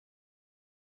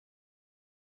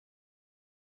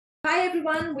Hi,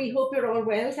 everyone. We hope you're all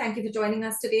well. Thank you for joining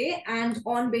us today. And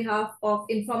on behalf of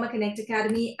Informa Connect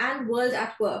Academy and World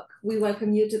at Work, we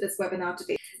welcome you to this webinar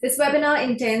today. This webinar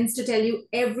intends to tell you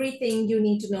everything you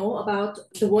need to know about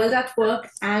the World at Work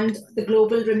and the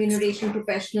Global Remuneration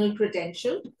Professional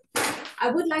Credential.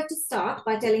 I would like to start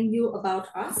by telling you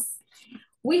about us.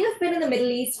 We have been in the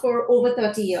Middle East for over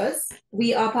 30 years.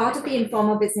 We are part of the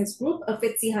Informa Business Group, a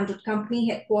FTSE 100 company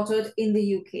headquartered in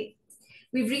the UK.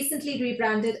 We've recently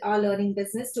rebranded our learning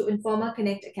business to Informa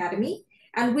Connect Academy,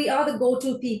 and we are the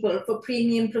go-to people for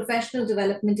premium professional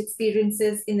development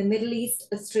experiences in the Middle East,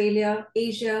 Australia,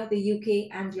 Asia, the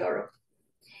UK, and Europe.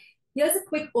 Here's a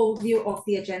quick overview of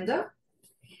the agenda.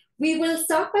 We will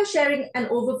start by sharing an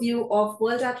overview of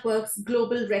World at Work's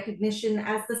global recognition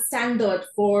as the standard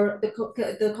for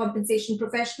the compensation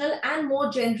professional and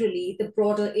more generally, the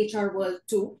broader HR world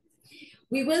too.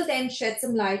 We will then shed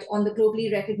some light on the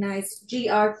globally recognized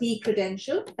GRP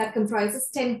credential that comprises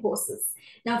 10 courses.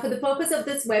 Now, for the purpose of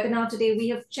this webinar today, we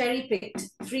have cherry-picked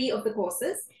 3 of the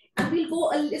courses, and we'll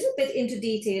go a little bit into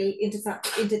detail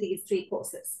into these 3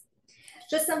 courses.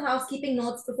 Just some housekeeping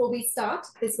notes before we start.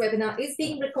 This webinar is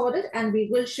being recorded, and we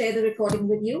will share the recording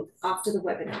with you after the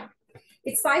webinar.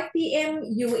 It's 5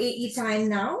 p.m. UAE time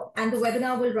now, and the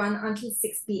webinar will run until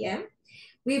 6 p.m.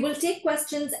 We will take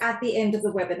questions at the end of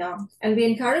the webinar, and we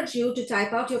encourage you to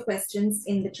type out your questions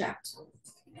in the chat.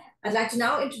 I'd like to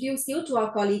now introduce you to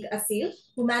our colleague Asil,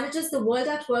 who manages the World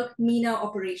at Work MENA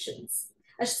operations.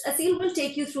 Asil will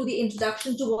take you through the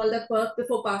introduction to World at Work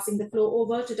before passing the floor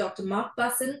over to Dr. Mark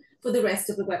Bussin for the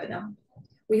rest of the webinar.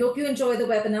 We hope you enjoy the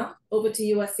webinar. Over to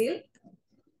you, Asil.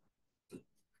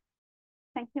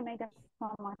 Thank you, Megan,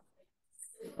 so much.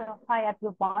 So, hi,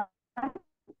 everyone.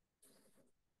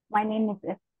 My name is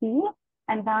Estelle,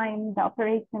 and I'm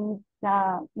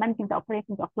the managing the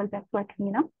operations of World at Work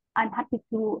MENA. I'm happy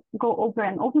to go over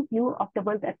an overview of the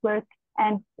World at Work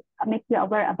and make you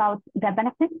aware about the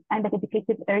benefits and the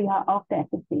dedicated area of the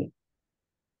FSC.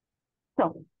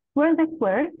 So, World at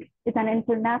Work is an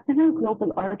international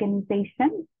global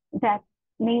organization that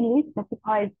mainly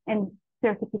specifies in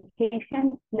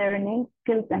certification, learning,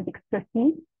 skills, and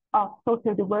expertise of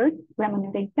total reward,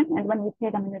 remuneration. And when we say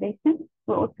remuneration,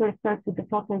 we also refer to the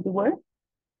total reward.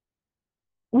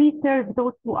 We serve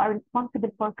those who are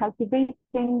responsible for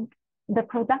cultivating the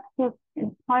productive,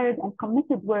 inspired, and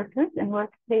committed workers in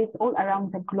workplaces all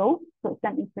around the globe, so it's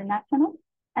an international.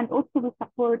 And also we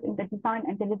support in the design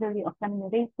and delivery of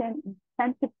remuneration,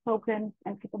 incentive programs,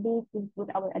 and capabilities with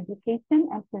our education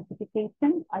and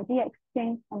certification, idea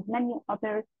exchange, and many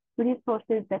other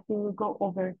resources that we will go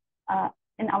over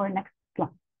in our next slide.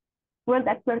 World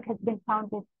at Work has been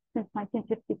founded since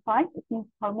 1955. It means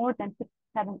for more than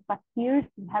 57+ years.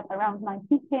 We have around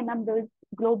 90K members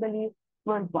globally,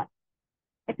 worldwide.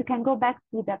 If you can go back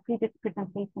to the previous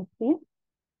presentation, please.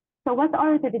 So what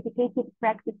are the dedicated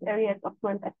practice areas of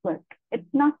World at Work?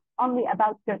 It's not only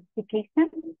about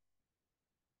certification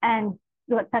and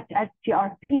such as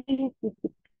GRP,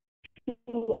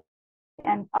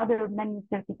 and other many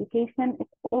certifications. It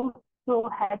also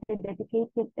has a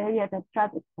dedicated area that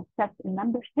drives its success in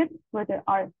membership, where there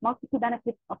are multiple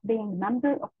benefits of being a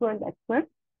member of World at Work.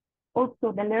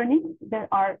 Also the learning, there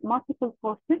are multiple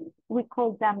courses. We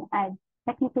call them as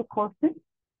technical courses.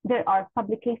 There are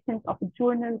publications of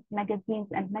journals, magazines,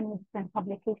 and many different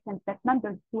publications that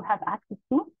members do have access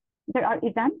to. There are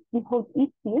events we hold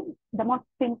each year. The most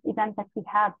famous event that we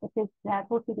have, it is the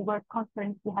Total Reward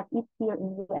Conference we have each year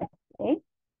in USA.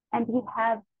 And we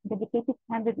have dedicated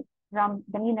candidates from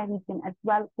the MENA region as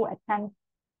well who attend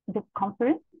this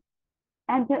conference.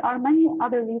 And there are many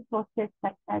other resources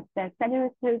such as the salary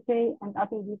survey and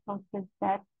other resources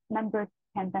that members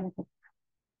can benefit from.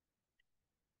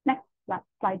 Next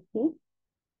slide, please.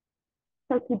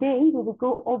 So today we will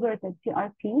go over the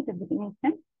GRP, the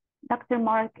designation. Dr.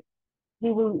 Mark, he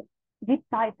will deep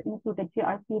dive into the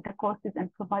GRP, the courses,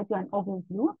 and provide you an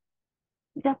overview.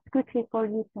 Just quickly for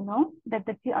you to know that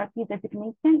the GRP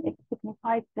designation, it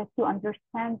signifies that you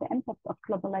understand the impact of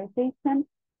globalization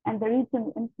and the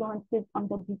regional influences on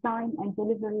the design and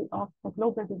delivery of the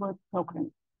global reward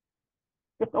program.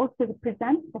 It also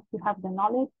represents that you have the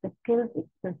knowledge, the skills,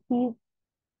 expertise,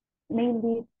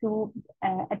 mainly to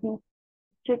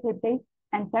administrator-based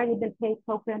and variable pay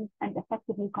programs and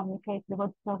effectively communicate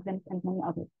reward programs and many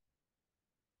others.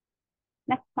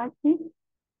 Next slide, please.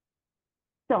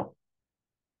 So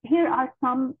here are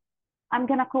some, I'm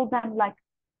gonna call them like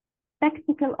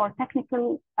technical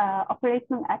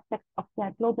operational aspects of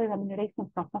the Global Remuneration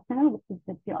Professional, which is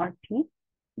the GRP.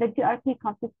 The GRP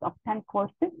consists of 10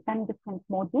 courses, 10 different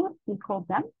modules, we call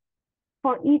them.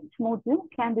 For each module,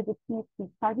 candidates need to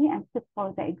study and sit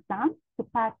for the exam to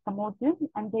pass the module,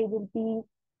 and they will be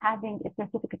having a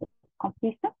certificate of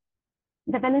completion.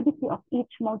 The validity of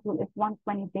each module is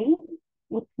 120 days,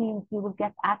 which means you will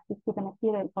get access to the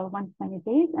material for 120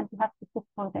 days, and you have to sit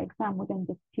for the exam within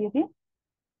this period.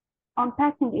 On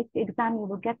passing each exam, you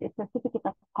will get a certificate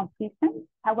of completion.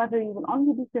 However, you will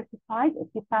only be certified if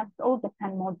you pass all the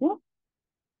 10 modules.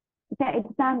 The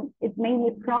exam is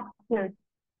mainly proctored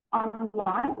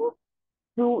online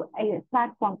through a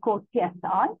platform called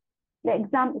PSI. The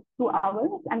exam is 2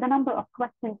 hours, and the number of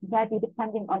questions vary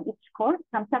depending on each course,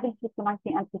 from 70 to 90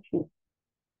 MCQs.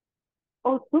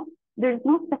 Also, there is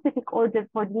no specific order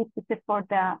for you to sit for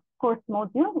the course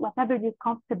module. Whatever you're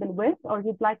comfortable with or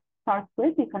you'd like to start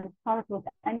with, you can start with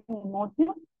any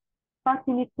module, but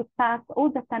you need to pass all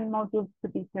the 10 modules to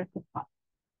be certified.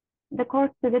 The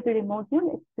course delivery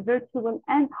module is virtual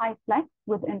and high flex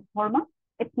with Informa.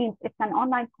 It means it's an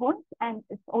online course and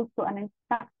it's also an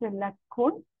instructor-led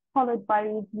course, followed by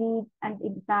reviews and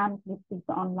exams, which is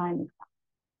the online exam.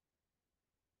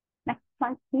 Next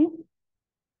slide, please.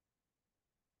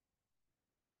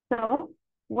 So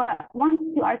once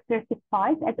you are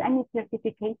certified, as any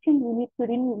certification, you need to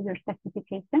renew your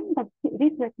certification, but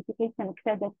recertification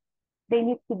credits, they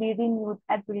need to be renewed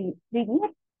every 3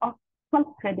 years of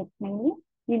 12 credits mainly.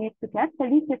 You need to get the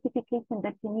recertification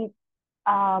that you need,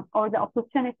 or the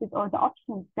opportunities or the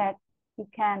options that you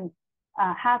can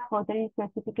have for the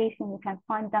recertification. You can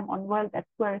find them on World at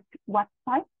Work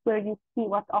website, where you see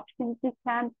what options you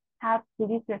can have to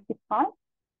recertify.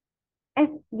 If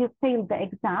you fail the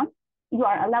exam, you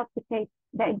are allowed to take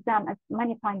the exam as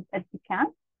many times as you can.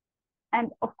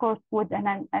 And of course, with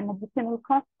an additional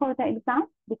cost for the exam,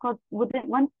 because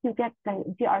once you get the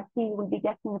GRP, you will be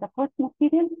getting the course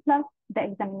material plus the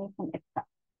examination itself.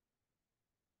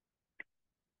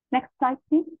 Next slide,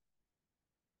 please.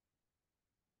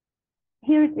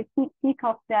 Here is a sneak peek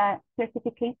of the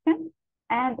certification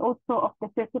and also of the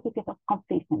certificate of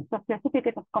completion. So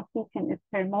certificate of completion is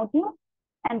per module,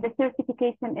 and the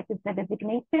certification is the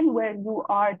designation where you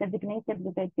are designated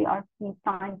with a GRP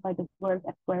signed by the World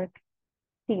at Work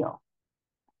CEO.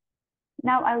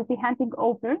 Now I will be handing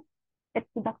over it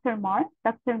to Dr. Mark.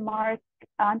 Dr. Mark,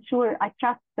 I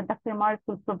trust that Dr. Mark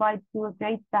will provide you a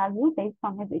great value based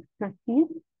on his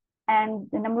expertise and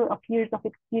the number of years of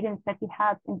experience that he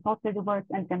has in total rewards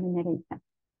and remuneration.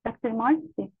 Dr. Mark,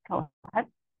 please go ahead.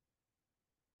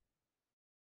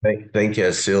 Thank you,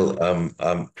 Asil.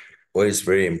 I'm always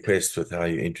very impressed with how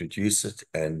you introduce it,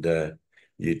 and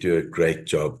you do a great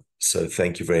job. So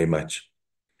thank you very much.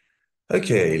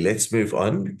 Okay, let's move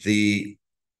on. The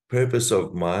purpose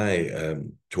of my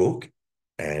talk,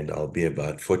 and I'll be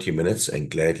about 40 minutes and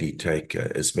gladly take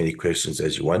as many questions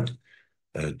as you want,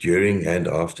 during and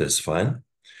after is fine,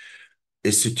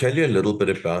 is to tell you a little bit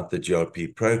about the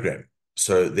GRP program.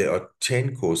 So there are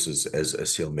 10 courses, as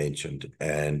Asil mentioned,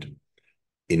 and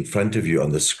in front of you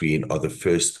on the screen are the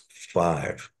first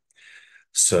 5.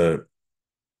 So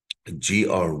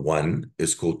GR1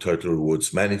 is called Total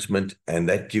Rewards Management, and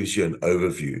that gives you an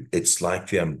overview. It's like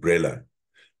the umbrella,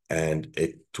 and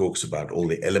it talks about all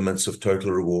the elements of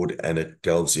total reward, and it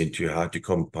delves into how to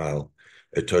compile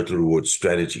a total reward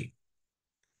strategy.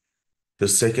 The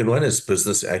second one is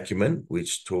Business Acumen,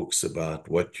 which talks about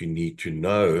what you need to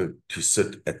know to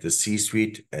sit at the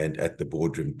C-suite and at the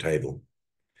boardroom table.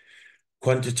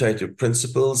 Quantitative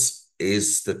Principles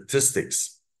is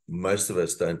statistics. Most of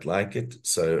us don't like it,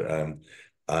 so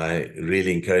I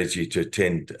really encourage you to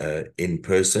attend in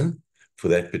person for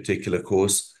that particular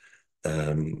course.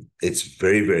 It's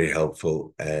very, very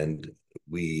helpful, and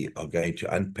we are going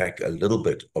to unpack a little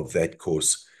bit of that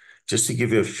course just to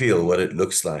give you a feel what it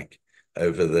looks like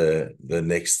over the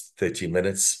next 30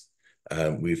 minutes.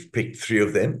 We've picked 3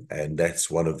 of them, and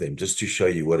that's one of them, just to show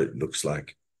you what it looks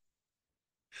like.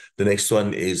 The next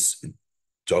one is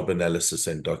job analysis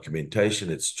and documentation.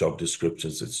 It's job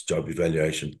descriptions, it's job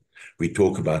evaluation. We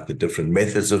talk about the different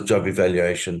methods of job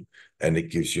evaluation, and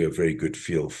it gives you a very good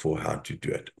feel for how to do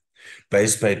it.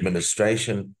 Base pay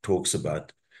administration talks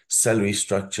about salary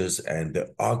structures and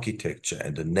the architecture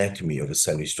and anatomy of a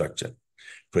salary structure.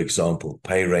 For example,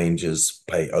 pay ranges,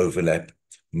 pay overlap,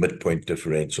 midpoint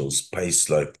differentials, pay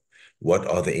slope. What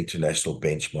are the international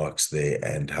benchmarks there,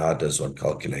 and how does one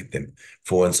calculate them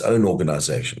for one's own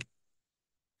organization?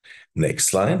 Next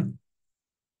slide.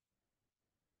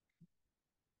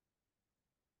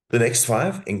 The next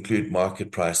 5 include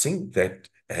market pricing. That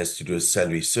has to do with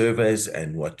salary surveys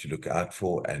and what to look out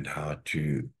for and how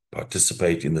to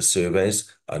participate in the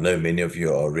surveys. I know many of you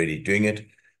are already doing it,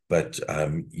 but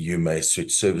you may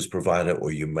switch service provider,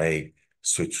 or you may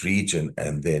switch region,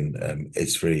 and then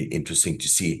it's very interesting to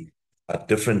see how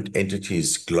different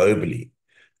entities globally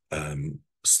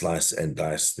slice and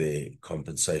dice their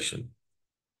compensation.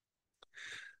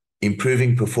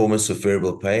 Improving performance of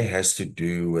variable pay has to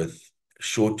do with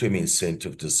short-term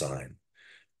incentive design.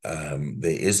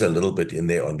 There is a little bit in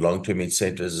there on long-term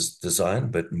incentives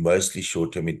design, but mostly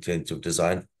short-term incentive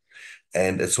design.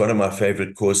 And it's one of my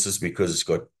favorite courses because it's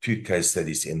got 2 case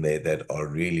studies in there that are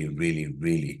really, really,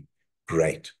 really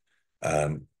great.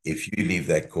 If you leave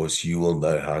that course, you will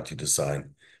know how to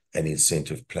design an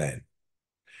incentive plan.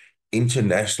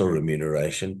 International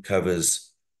remuneration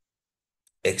covers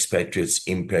expatriates,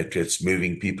 impatriates,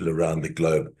 moving people around the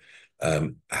globe.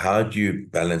 How do you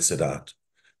balance it out?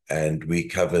 And we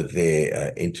cover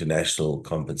their international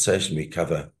compensation. We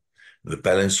cover the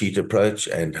balance sheet approach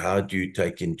and how do you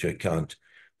take into account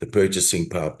the purchasing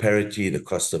power parity, the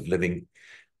cost of living.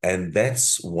 And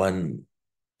that's one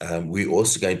we're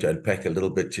also going to unpack a little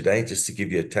bit today, just to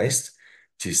give you a taste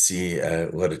to see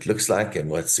what it looks like and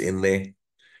what's in there.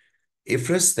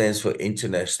 IFRS stands for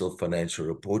International Financial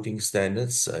Reporting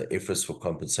Standards, IFRS for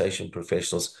compensation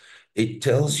professionals. It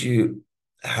tells you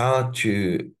how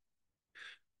to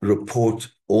report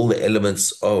all the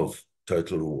elements of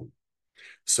total reward.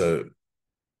 So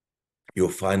your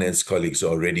finance colleagues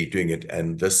are already doing it,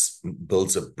 and this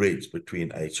builds a bridge between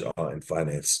HR and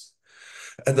finance.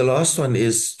 And the last one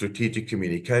is strategic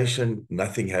communication.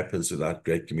 Nothing happens without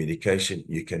great communication.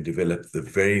 You can develop the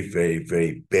very, very,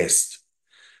 very best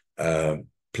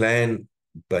plan,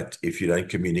 but if you don't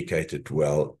communicate it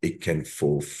well, it can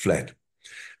fall flat.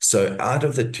 So out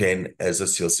of the 10, as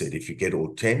Asil said, if you get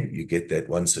all 10, you get that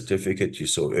one certificate you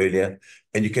saw earlier,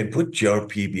 and you can put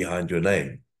GRP behind your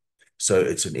name. So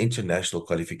it's an international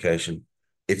qualification.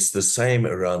 It's the same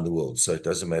around the world. So it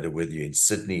doesn't matter whether you're in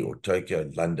Sydney or Tokyo,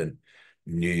 London,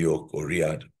 New York or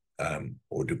Riyadh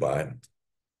or Dubai.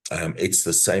 It's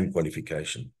the same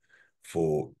qualification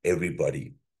for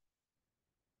everybody.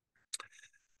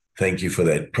 Thank you for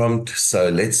that prompt. So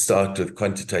let's start with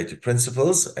quantitative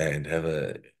principles and have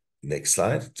a next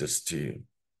slide just to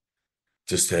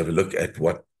have a look at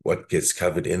what gets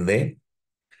covered in there.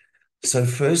 So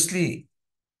firstly,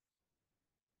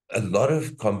 a lot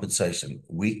of compensation,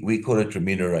 we call it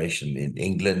remuneration in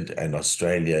England and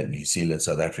Australia, New Zealand,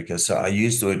 South Africa. So I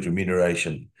use the word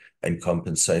remuneration and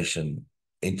compensation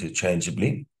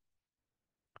interchangeably.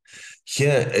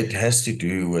 Here, it has to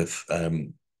do with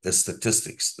the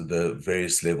statistics, the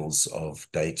various levels of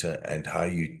data and how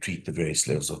you treat the various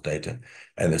levels of data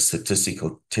and the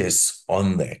statistical tests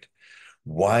on that.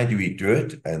 Why do we do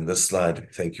it? And this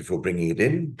slide, thank you for bringing it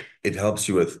in. It helps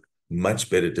you with much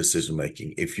better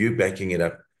decision-making. If you're backing it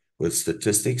up with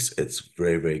statistics, it's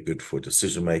very, very good for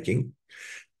decision-making.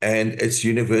 And it's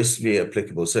universally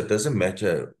applicable. So it doesn't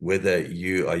matter whether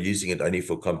you are using it only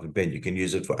for comp and pen. You can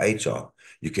use it for HR.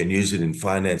 You can use it in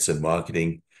finance and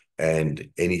marketing and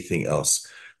anything else.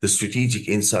 The strategic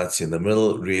insights in the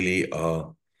middle really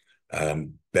are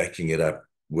backing it up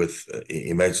with,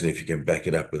 imagine if you can back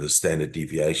it up with a standard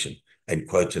deviation and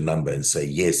quote a number and say,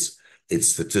 yes, it's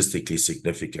statistically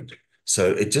significant.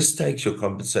 So it just takes your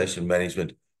compensation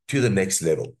management to the next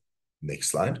level. Next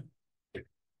slide.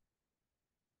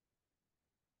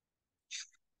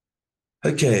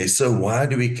 Okay, so why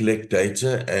do we collect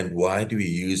data and why do we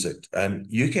use it?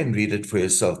 You can read it for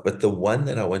yourself, but the one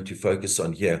that I want to focus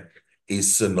on here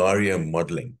is scenario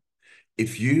modeling.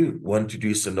 If you want to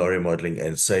do scenario modeling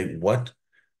and say what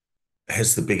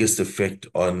has the biggest effect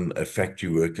on a factory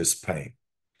worker's pay,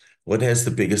 what has the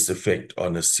biggest effect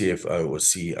on a CFO or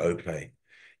CEO pay?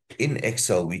 In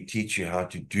Excel, we teach you how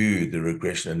to do the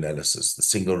regression analysis, the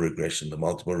single regression, the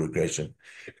multiple regression,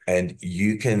 and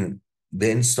you can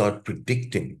then start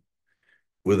predicting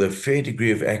with a fair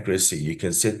degree of accuracy. You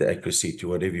can set the accuracy to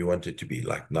whatever you want it to be,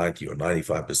 like 90 or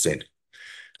 95%.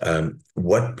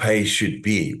 What pay should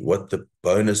be, what the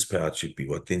bonus payout should be,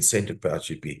 what the incentive payout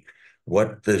should be,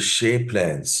 what the share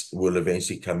plans will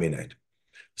eventually come in at.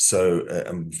 So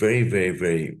very, very,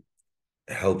 very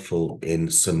helpful in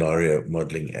scenario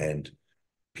modeling and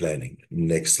planning.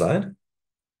 Next slide.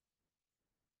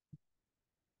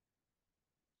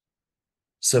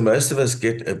 So most of us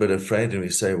get a bit afraid and we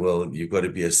say, well, you've got to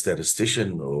be a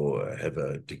statistician or have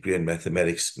a degree in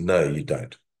mathematics. No, you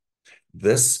don't.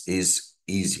 This is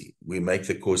easy. We make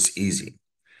the course easy.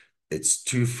 It's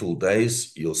 2 full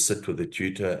days. You'll sit with a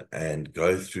tutor and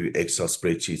go through Excel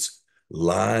spreadsheets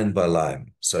line by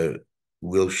line. So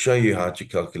we'll show you how to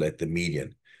calculate the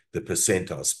median, the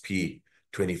percentiles,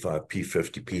 P25,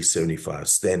 P50, P75,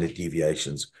 standard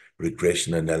deviations,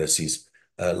 regression analyses,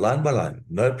 line by line,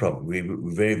 no problem.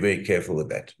 We're very, very careful with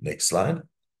that. Next slide.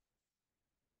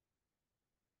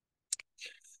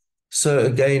 So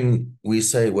again, we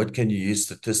say, what can you use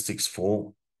statistics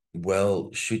for?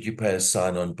 Well, should you pay a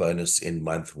sign-on bonus in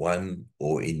month 1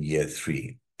 or in year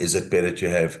 3? Is it better to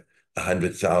have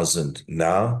 100,000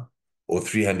 now or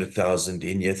 300,000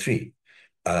 in year 3?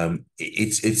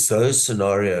 It's those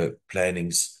scenario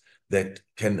plannings that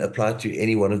can apply to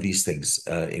any one of these things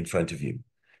in front of you.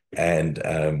 And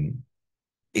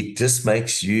it just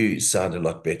makes you sound a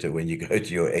lot better when you go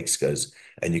to your excos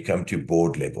and you come to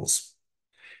board levels.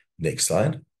 Next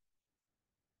slide.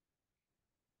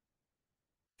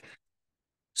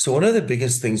 So one of the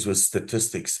biggest things with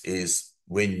statistics is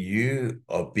when you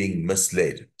are being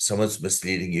misled, someone's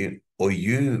misleading you, or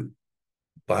you,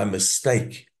 by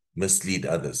mistake, mislead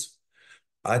others.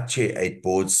 I chair 8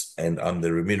 boards, and I'm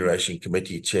the remuneration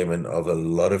committee chairman of a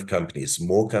lot of companies,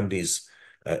 more companies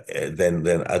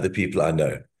than other people I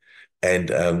know.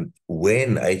 And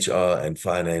when HR and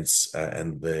finance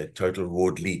and the total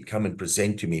reward lead come and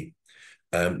present to me,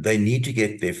 they need to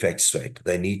get their facts straight.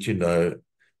 They need to know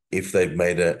if they've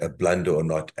made a blunder or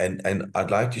not. And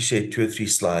I'd like to share 2 or 3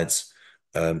 slides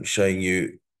showing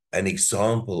you an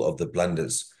example of the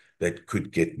blunders that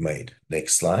could get made.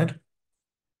 Next slide.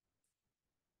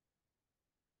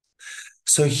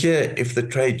 So here, if the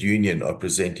trade union are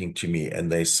presenting to me and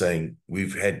they're saying,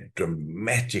 we've had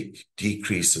dramatic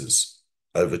decreases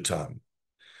over time,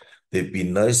 there've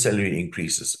been no salary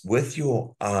increases. With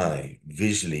your eye,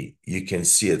 visually, you can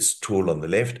see it's tall on the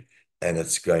left and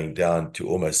it's going down to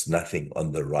almost nothing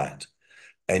on the right.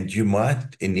 And you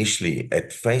might initially,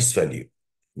 at face value,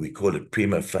 we call it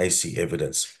prima facie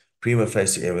evidence. Prima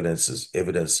facie evidence is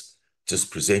evidence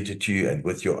just presented to you, and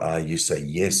with your eye, you say,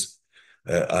 yes,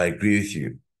 I agree with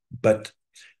you. But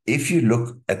if you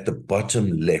look at the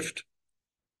bottom left,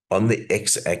 on the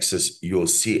x-axis, you'll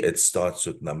see it starts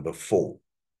with number 4.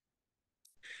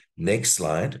 Next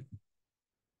slide.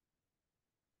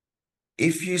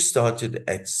 If you started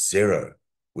at 0,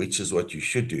 which is what you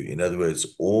should do, in other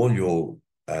words, all your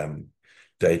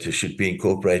data should be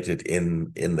incorporated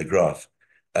in the graph.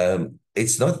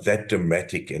 It's not that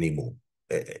dramatic anymore.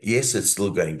 Yes, it's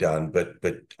still going down, but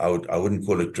I wouldn't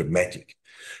call it dramatic.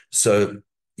 So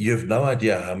you have no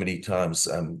idea how many times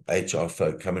HR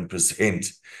folk come and present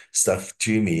stuff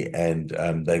to me, and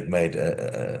they've made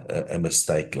a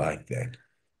mistake like that.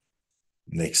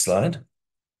 Next slide.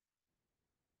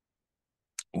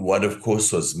 What, of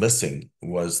course, was missing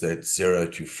was that 0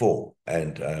 to 4,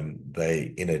 and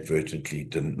they inadvertently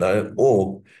didn't know,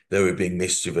 or they were being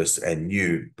mischievous and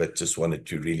knew, but just wanted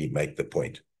to really make the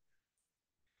point.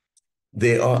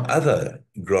 There are other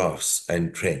graphs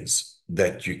and trends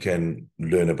that you can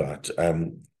learn about,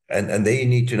 and there you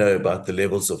need to know about the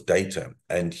levels of data.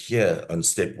 And here on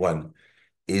step 1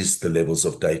 is the levels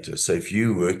of data. So if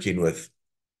you're working with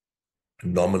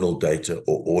nominal data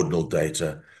or ordinal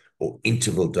data or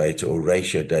interval data or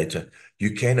ratio data,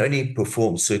 you can only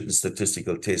perform certain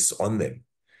statistical tests on them.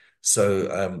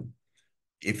 So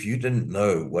if you didn't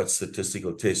know what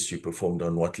statistical tests you performed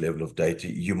on what level of data,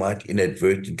 you might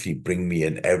inadvertently bring me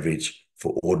an average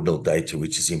for ordinal data,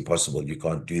 which is impossible. You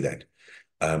can't do that.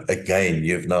 Again,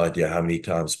 you have no idea how many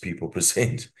times people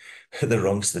present the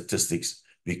wrong statistics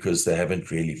because they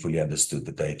haven't really fully understood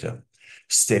the data.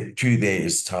 Step 2 there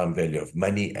is time value of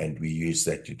money, and we use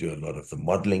that to do a lot of the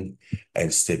modeling.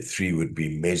 And step 3 would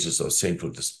be measures of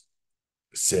central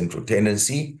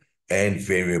tendency and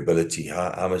variability.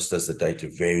 How much does the data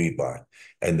vary by?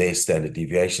 And their standard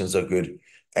deviations are good.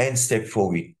 And step 4,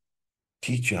 we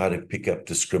teach you how to pick up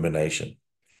discrimination.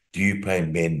 Do you pay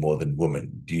men more than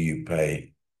women? Do you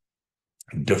pay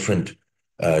different?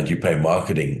 Do you pay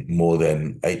marketing more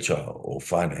than HR or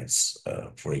finance,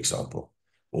 for example?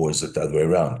 Or is it the other way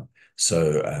around?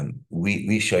 So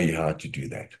we show you how to do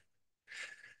that.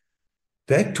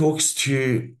 That talks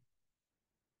to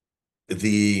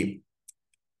the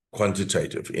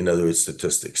quantitative, in other words,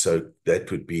 statistics. So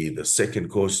that would be the second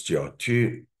course,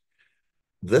 GR2.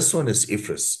 This one is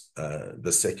IFRS,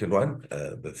 the second one.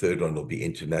 The third one will be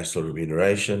international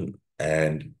remuneration.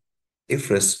 And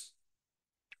IFRS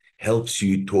helps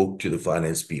you talk to the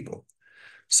finance people.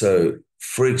 So,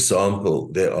 for example,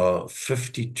 there are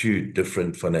 52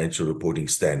 different financial reporting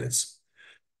standards.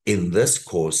 In this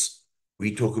course,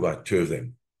 we talk about 2 of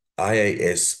them,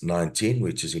 IAS 19,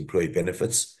 which is employee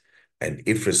benefits, and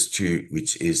IFRS 2,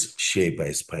 which is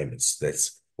share-based payments.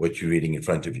 That's what you're reading in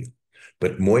front of you.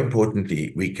 But more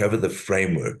importantly, we cover the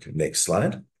framework. Next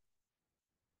slide.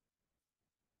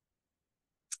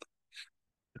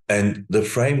 And the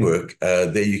framework,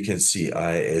 there you can see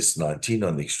IAS 19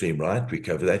 on the extreme right. We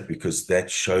cover that because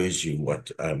that shows you what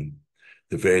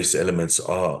the various elements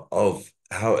are of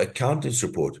how accountants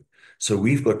report. So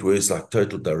we've got words like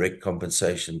total direct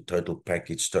compensation, total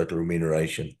package, total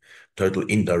remuneration, total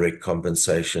indirect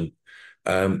compensation.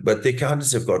 But the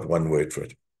accountants have got one word for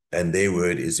it, and their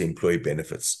word is employee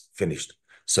benefits. Finished.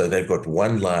 So they've got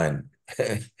one line,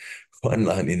 one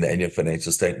line in the annual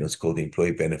financial statements called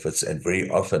employee benefits, and very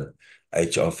often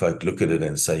HR folk look at it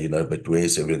and say, but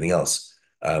where's everything else?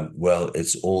 Well,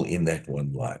 it's all in that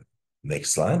one line.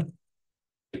 Next slide.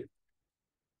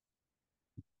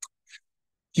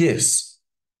 Yes,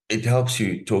 it helps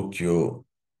you talk to your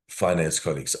finance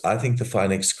colleagues. I think the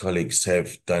finance colleagues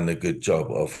have done a good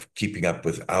job of keeping up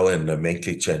with our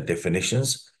nomenclature and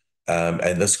definitions.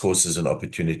 And this course is an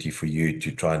opportunity for you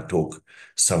to try and talk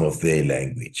some of their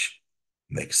language.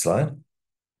 Next slide.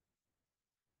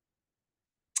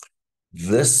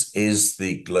 This is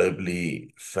the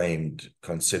globally famed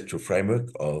conceptual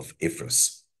framework of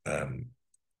IFRS.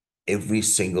 Every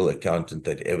single accountant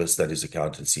that ever studies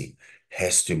accountancy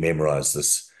has to memorize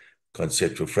this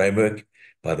conceptual framework.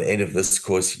 By the end of this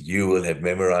course, you will have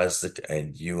memorized it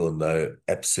and you will know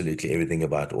absolutely everything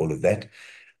about all of that.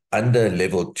 Under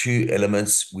level 2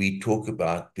 elements, we talk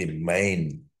about the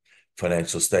main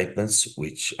financial statements,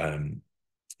 which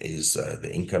is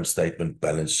the income statement,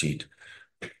 balance sheet,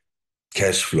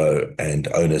 cash flow, and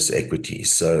owner's equity.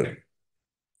 So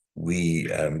we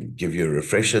give you a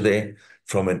refresher there.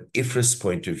 From an IFRS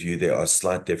point of view, there are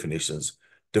slight differences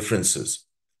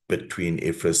between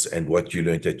IFRS and what you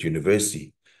learned at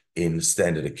university in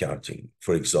standard accounting.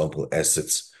 For example,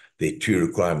 assets, there are 2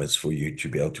 requirements for you to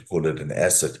be able to call it an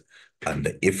asset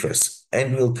under IFRS.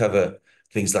 And we'll cover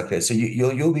things like that. So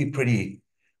you'll be pretty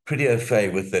au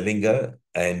fait with the lingo,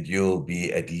 and you'll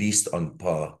be at least on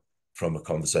par from a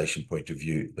conversation point of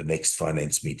view the next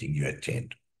finance meeting you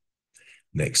attend.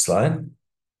 Next slide.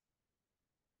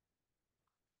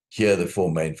 Here are the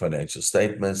 4 main financial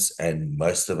statements, and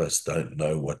most of us don't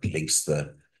know what links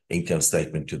the income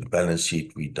statement to the balance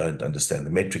sheet. We don't understand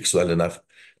the metrics well enough,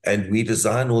 and we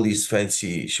design all these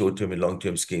fancy short-term and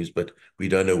long-term schemes, but we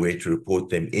don't know where to report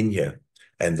them in here.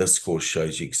 And this course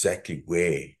shows you exactly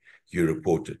where you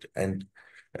report it. And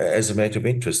as a matter of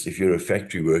interest, if you're a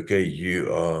factory worker,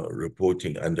 you are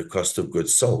reporting under cost of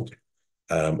goods sold.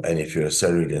 And if you're a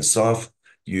salaried and staff,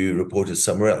 you report it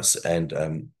somewhere else.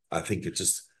 And I think it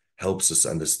just helps us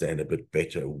understand a bit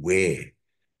better where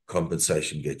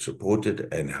compensation gets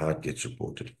reported and how it gets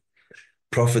reported.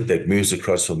 Profit that moves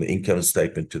across from the income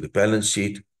statement to the balance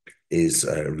sheet is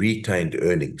retained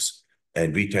earnings.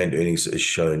 And retained earnings is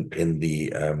shown in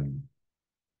the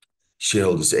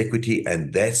shareholders' equity,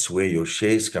 and that's where your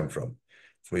shares come from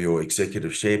for your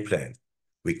executive share plan.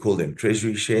 We call them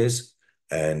treasury shares,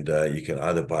 and you can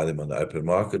either buy them on the open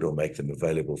market or make them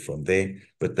available from there,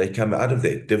 but they come out of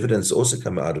there. Dividends also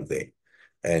come out of there,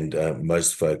 and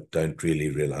most folk don't really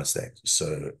realize that.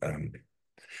 So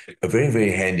a very,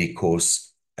 very handy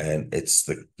course, and it's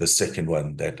the second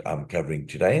one that I'm covering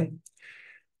today.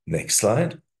 Next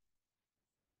slide.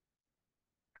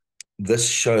 This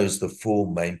shows the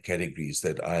 4 main categories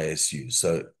that IAS use.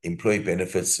 So employee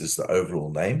benefits is the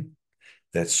overall name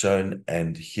that's shown,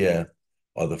 and here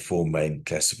are the 4 main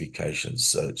classifications.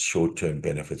 So it's short-term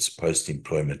benefits,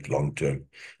 post-employment, long-term,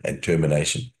 and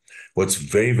termination. What's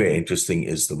very, very interesting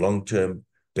is the long-term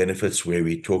benefits, where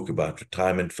we talk about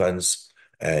retirement funds,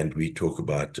 and we talk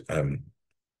about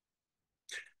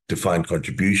defined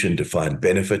contribution, defined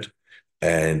benefit.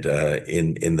 And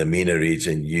in the MENA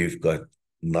region, you've got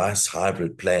nice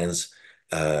hybrid plans,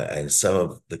 and some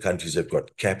of the countries have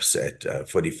got caps at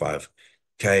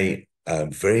 45K.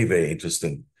 Very, very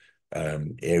interesting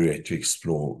area to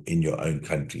explore in your own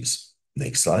countries.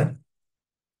 Next slide.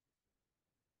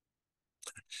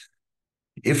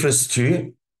 IFRS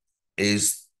 2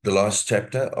 is the last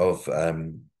chapter of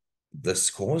this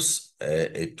course.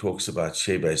 It talks about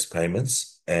share-based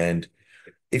payments, and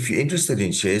if you're interested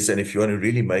in shares and if you want to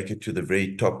really make it to the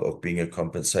very top of being a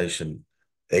compensation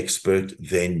expert,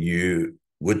 then you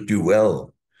would do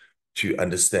well to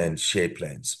understand share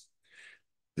plans.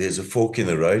 There's a fork in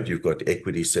the road. You've got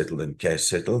equity settled and cash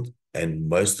settled, and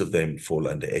most of them fall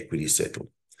under equity settled.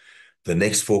 The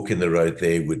next fork in the road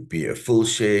there would be a full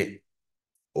share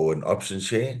or an option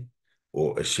share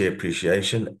or a share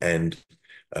appreciation, and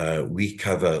we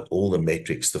cover all the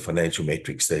metrics, the financial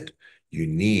metrics that you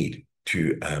need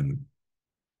to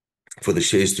for the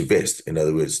shares to vest. In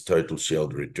other words, total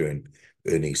shareholder return,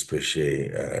 earnings per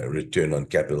share, return on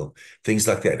capital, things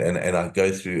like that. And I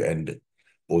go through,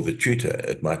 or the tutor,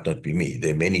 it might not be me,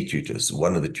 there are many tutors.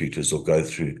 One of the tutors will go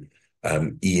through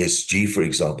ESG, for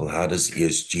example. How does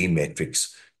ESG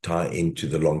metrics tie into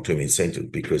the long-term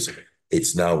incentive? Because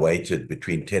it's now weighted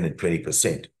between 10 and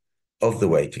 20% of the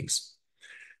weightings.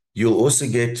 You'll also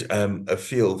get a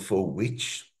feel for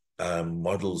which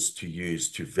models to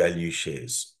use to value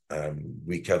shares.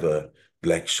 We cover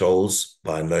Black-Scholes,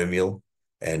 binomial,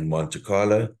 and Monte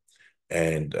Carlo,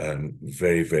 and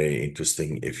very, very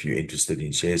interesting if you're interested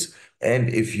in shares. And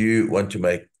if you want to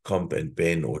make comp and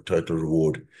ben or total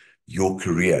reward your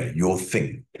career, your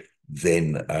thing,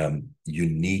 then you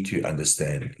need to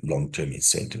understand long-term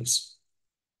incentives.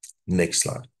 Next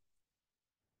slide.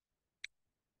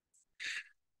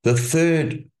 The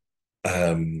third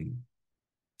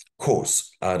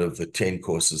course out of the 10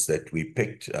 courses that we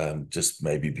picked, just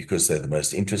maybe because they're the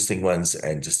most interesting ones,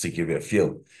 and just to give you a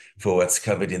feel for what's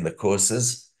covered in the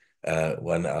courses.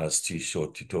 1 hour is too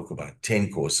short to talk about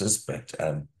 10 courses, but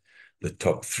the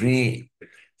top 3,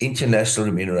 international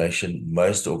remuneration.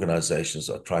 Most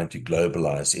organizations are trying to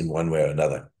globalize in one way or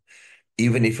another.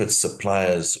 Even if it's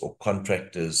suppliers or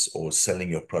contractors or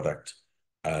selling your product,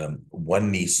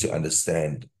 one needs to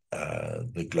understand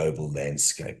the global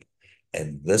landscape.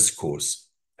 And this course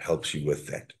helps you with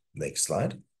that. Next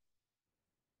slide.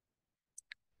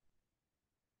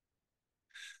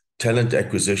 Talent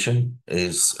acquisition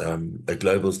is a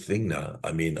global thing now.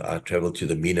 I mean, I travel to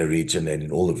the MENA region, and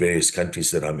in all the various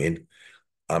countries that I'm in,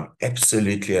 I'm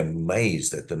absolutely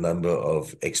amazed at the number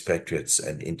of expatriates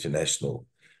and international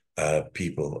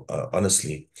people.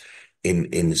 Honestly,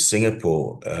 in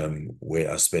Singapore,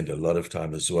 where I spend a lot of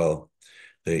time as well,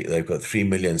 they've got 3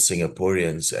 million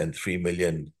Singaporeans and 3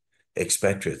 million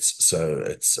expatriates. So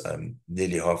it's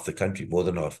nearly half the country, more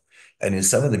than half. And in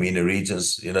some of the MENA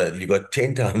regions, you know, you've got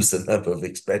 10 times the number of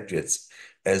expatriates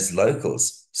as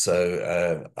locals.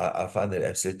 So I find that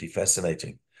absolutely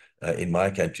fascinating. In my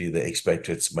country, the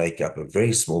expatriates make up a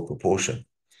very small proportion.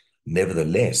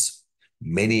 Nevertheless,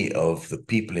 many of the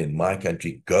people in my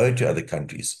country go to other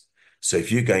countries. So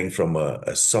if you're going from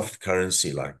a soft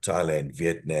currency like Thailand,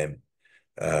 Vietnam,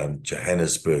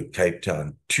 Johannesburg, Cape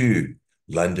Town to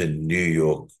London, New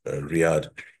York, Riyadh,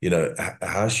 you know,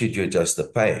 how should you adjust the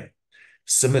pay?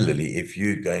 Similarly, if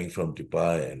you're going from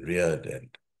Dubai and Riyadh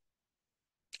and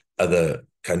other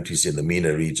countries in the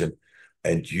MENA region,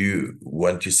 and you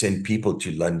want to send people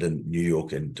to London, New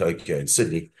York, and Tokyo and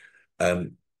Sydney,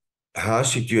 how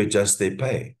should you adjust their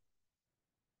pay?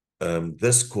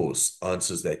 This course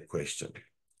answers that question.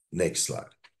 Next slide.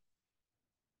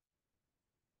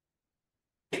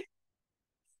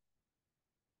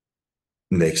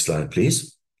 Next slide,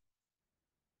 please.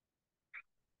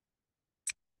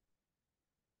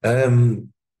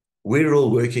 We're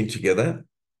all working together,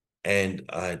 and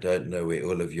I don't know where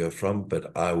all of you are from,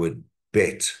 but I would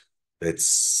bet that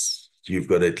you've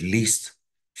got at least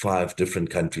 5 different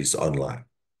countries online.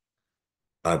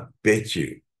 I bet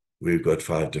you we've got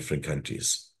 5 different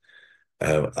countries.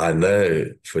 I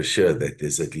know for sure that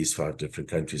there's at least 5 different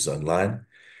countries online,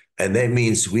 and that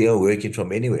means we are working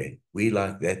from anywhere. We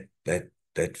like that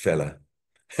fella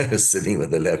sitting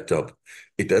with a laptop.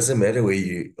 It doesn't matter where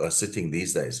you are sitting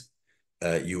these days.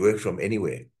 You work from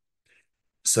anywhere.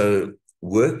 So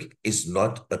work is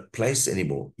not a place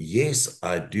anymore. Yes,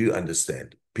 I do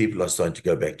understand. People are starting to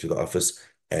go back to the office,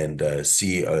 and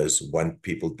CEOs want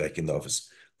people back in the office.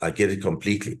 I get it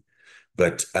completely.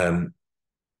 But a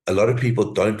lot of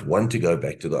people don't want to go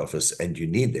back to the office, and you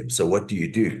need them. So what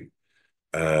do?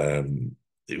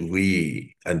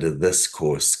 We, under this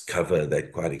course, cover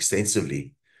that quite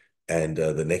extensively. And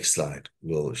the next slide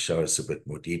will show us a bit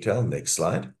more detail. Next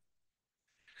slide.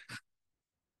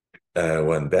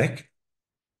 One back.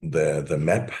 The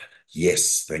map.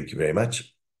 Yes, thank you very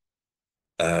much.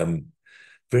 Very,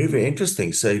 very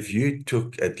interesting. So if you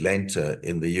took Atlanta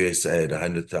in the USA at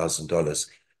 $100,000,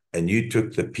 and you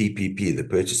took the PPP, the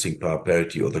purchasing power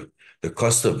parity, or the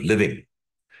cost of living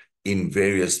in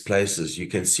various places, you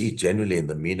can see generally in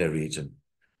the MENA region,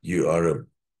 you are a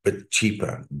bit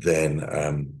cheaper than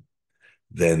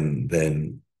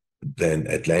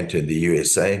Atlanta in the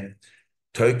USA.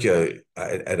 Tokyo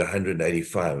at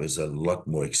 185 is a lot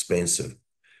more expensive.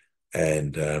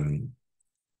 And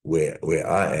where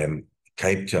I am,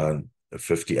 Cape Town,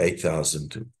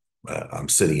 58,000. I'm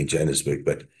sitting in Johannesburg,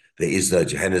 but there is no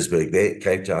Johannesburg there.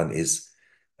 Cape Town is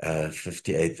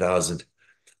 58,000.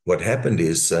 What happened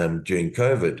is during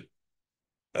COVID,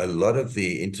 a lot of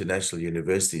the international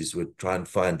universities would try and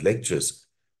find lecturers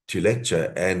to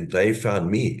lecture, and they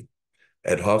found me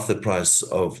at half the price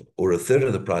of, or a third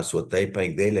of the price, what they're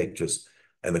paying their lecturers,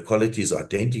 and the quality is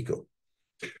identical.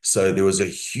 So there was a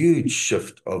huge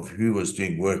shift of who was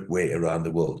doing work where around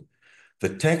the world. The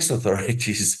tax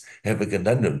authorities have a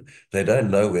conundrum. They don't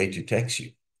know where to tax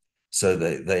you. So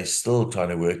they're still trying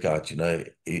to work out, you know,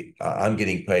 I'm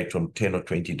getting paid from 10 or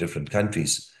 20 different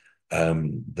countries.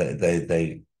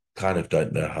 They kind of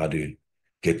don't know how to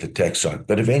get the tax right.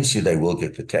 But eventually they will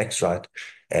get the tax right,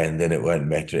 and then it won't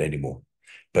matter anymore.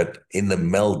 But in the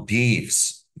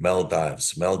Maldives,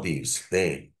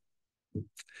 there,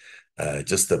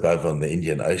 just above on the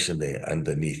Indian Ocean there,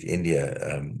 underneath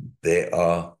India, there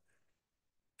are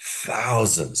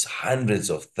thousands, hundreds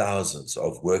of thousands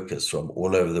of workers from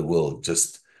all over the world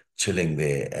just chilling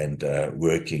there and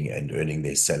working and earning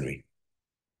their salary.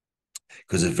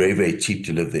 Because it's very, very cheap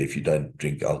to live there if you don't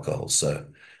drink alcohol. So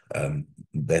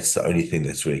that's the only thing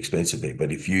that's very expensive there.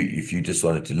 But if you just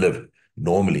wanted to live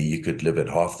normally, you could live at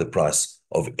half the price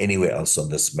of anywhere else on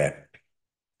this map.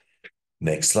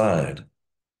 Next slide.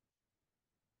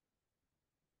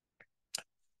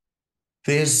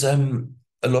 There's a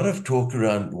lot of talk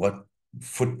around what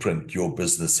footprint your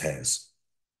business has.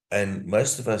 And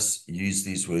most of us use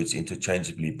these words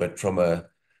interchangeably, but from a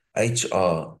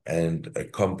HR and a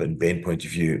comp and ben point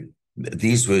of view,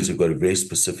 these words have got a very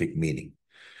specific meaning.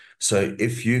 So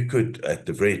if you could, at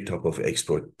the very top of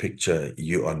export, picture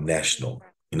you are national.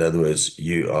 In other words,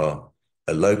 you are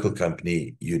a local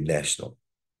company, you're national.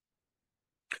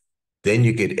 Then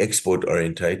you get export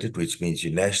orientated, which means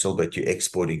you're national, but you're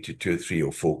exporting to 2, 3,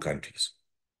 or 4 countries.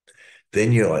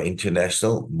 Then you are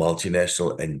international,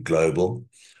 multinational, and global.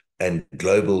 And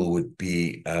global would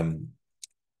be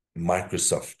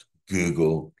Microsoft,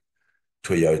 Google,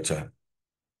 Toyota.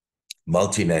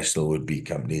 Multinational would be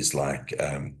companies like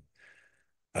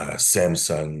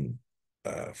Samsung,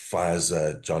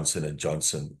 Pfizer, Johnson &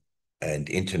 Johnson. And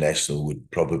international would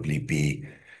probably be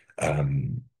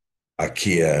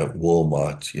IKEA,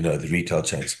 Walmart, the retail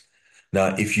chains.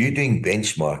 Now, if you're doing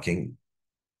benchmarking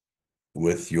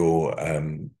with your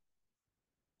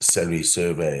salary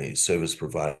survey service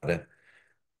provider,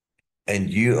 and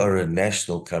you are a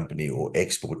national company or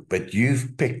export, but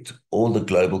you've picked all the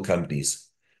global companies,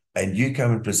 and you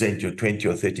come and present your 20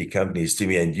 or 30 companies to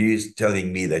me, and you're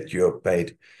telling me that you're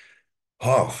paid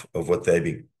half of what they've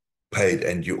been paid,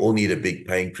 and you all need a big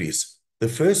pay increase. The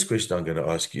first question I'm going to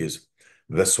ask you is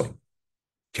this one.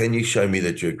 Can you show me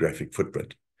the geographic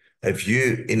footprint? Have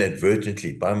you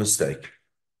inadvertently, by mistake,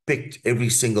 picked every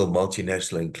single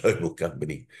multinational and global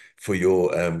company for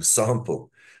your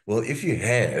sample? Well, if you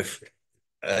have,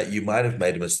 you might have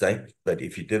made a mistake, but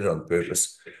if you did it on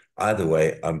purpose, either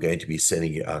way, I'm going to be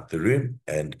sending you out the room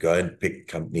and go and pick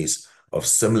companies of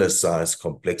similar size,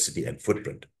 complexity, and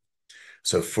footprint.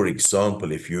 So, for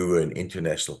example, if you were an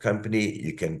international company,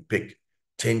 you can pick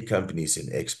 10 companies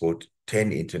in export,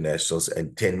 10 internationals,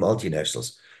 and 10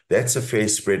 multinationals. That's a fair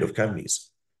spread of companies.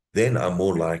 Then I'm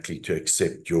more likely to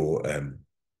accept your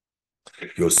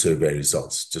survey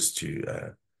results, just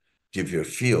to give you a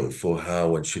feel for how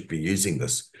one should be using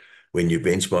this. When you're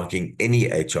benchmarking any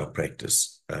HR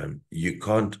practice, you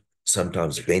can't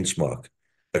sometimes benchmark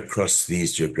across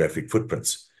these geographic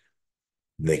footprints.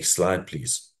 Next slide,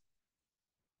 please.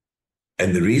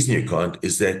 And the reason you can't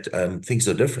is that things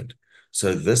are different.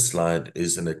 So this slide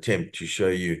is an attempt to show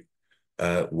you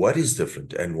what is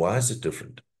different and why is it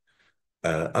different.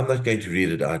 I'm not going to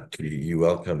read it out to you. You're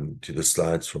welcome to the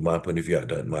slides from my point of view. I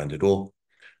don't mind at all.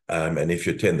 And if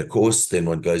you attend the course, then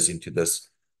one goes into this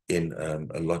in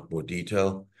a lot more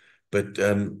detail. But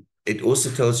it also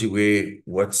tells you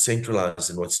what's centralized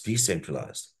and what's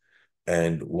decentralized,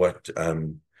 and what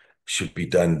should be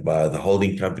done by the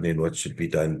holding company and what should be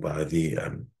done by the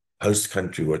host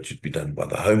country, what should be done by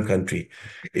the home country.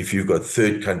 If you've got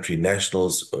third country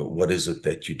nationals, what is it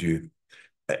that you do?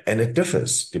 And it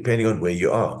differs depending on where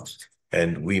you are.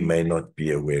 And we may not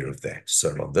be aware of that. So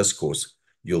on this course,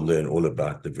 you'll learn all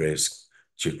about the various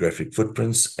geographic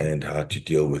footprints and how to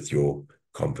deal with your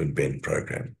Comp and Ben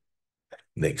program.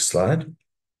 Next slide.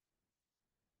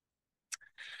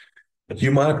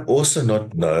 You might also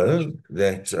not know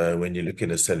that when you look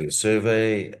at a salary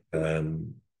survey,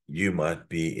 you might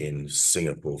be in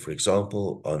Singapore, for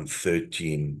example, on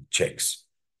 13 checks,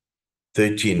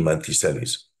 13 monthly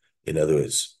salaries. In other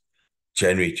words,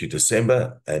 January to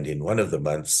December, and in one of the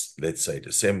months, let's say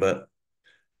December,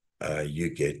 you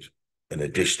get an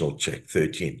additional check,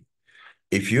 13.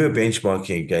 If you were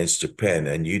benchmarking against Japan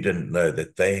and you didn't know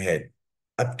that they had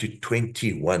up to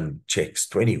 21 checks,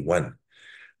 21,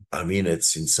 I mean,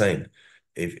 it's insane.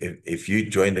 If you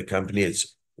joined a company,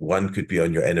 one could be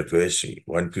on your anniversary,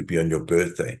 one could be on your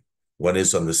birthday, one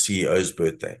is on the CEO's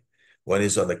birthday, one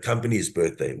is on the company's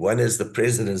birthday, one is the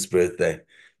president's birthday,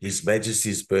 His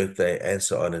Majesty's birthday, and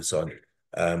so on and so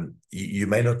on. You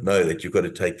may not know that you've got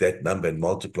to take that number and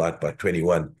multiply it by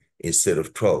 21 instead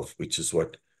of 12, which is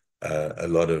what a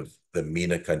lot of the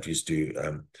MENA countries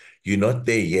do. You're not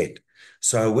there yet.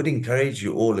 So I would encourage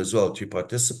you all as well to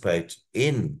participate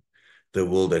in the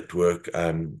World at Work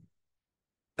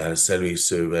salary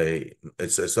survey.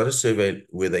 It's not a survey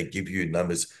where they give you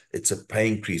numbers. It's a pay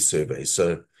increase survey.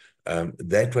 So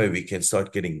that way we can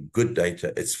start getting good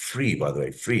data. It's free, by the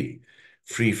way, free.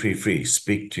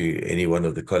 Speak to any one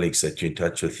of the colleagues that you're in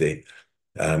touch with there,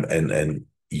 and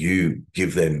you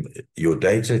give them your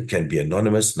data. It can be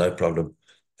anonymous, no problem,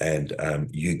 and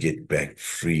you get back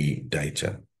free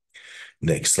data.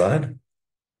 Next slide.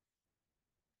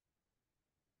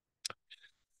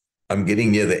 I'm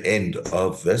getting near the end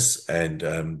of this, and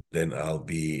then I'll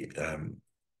be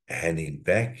handing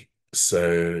back.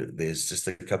 So there's just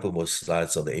a couple more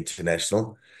slides on the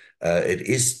international. It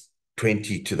is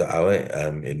 20 to the hour.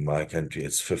 In my country,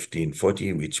 it's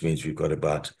 15:40, which means we've got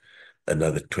about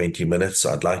another 20 minutes.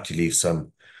 So I'd like to leave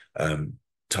some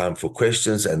time for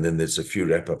questions, and then there's a few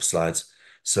wrap-up slides.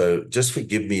 So just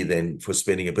forgive me then for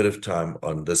spending a bit of time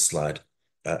on this slide.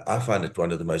 I find it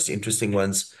one of the most interesting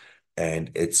ones,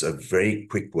 and it's a very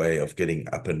quick way of getting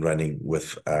up and running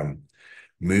with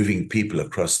moving people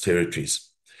across territories.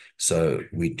 So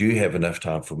we do have enough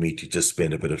time for me to just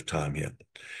spend a bit of time here.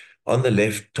 On the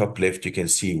left, top left, you can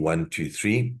see 1, 2,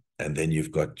 3, and then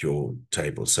you've got your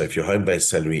table. So if your home-based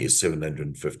salary is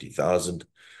 750,000,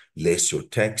 less your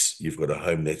tax, you've got a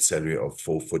home net salary of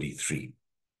 443.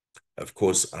 Of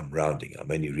course, I'm rounding.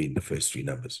 I'm only reading the first three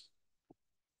numbers.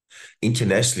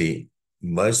 Internationally,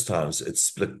 most times it's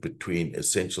split between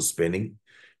essential spending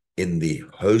in the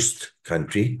host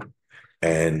country,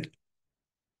 and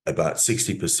about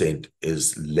 60%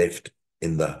 is left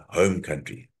in the home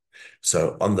country.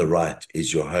 So on the right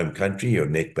is your home country. Your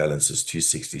net balance is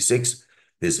 266.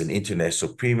 There's an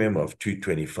international premium of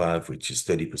 225, which is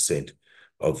 30%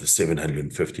 of the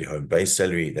 750 home base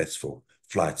salary. That's for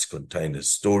flights,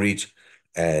 containers, storage.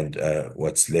 And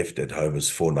what's left at home is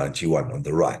 491 on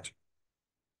the right.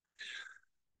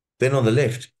 Then on the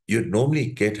left, you'd normally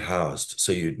get housed.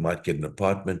 So you might get an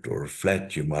apartment or a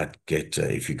flat. You might get,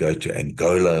 if you go to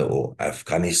Angola or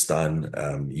Afghanistan,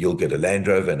 you'll get a Land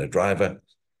Rover and a driver.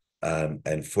 And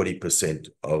 40%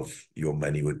 of your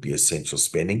money would be essential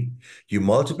spending. You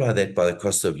multiply that by the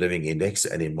cost of living index,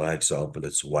 and in my example,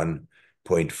 it's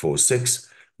 1.46,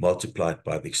 multiplied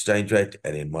by the exchange rate,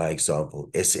 and in my example,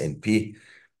 SNP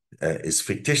is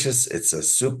fictitious. It's a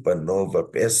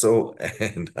supernova peso,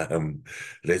 and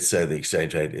let's say the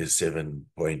exchange rate is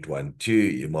 7.12.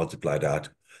 You multiply it out,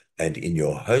 and in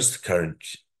your host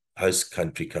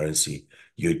country currency,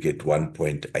 you'd get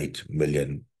 1.8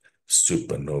 million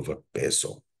supernova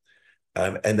peso.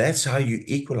 And that's how you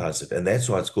equalize it. And that's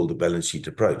why it's called the balance sheet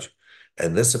approach.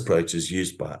 And this approach is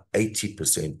used by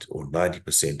 80% or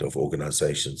 90% of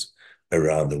organizations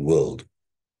around the world.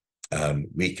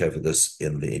 We cover this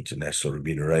in the international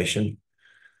remuneration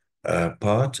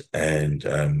part. And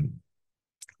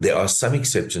there are some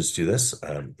exceptions to this.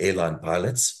 Airline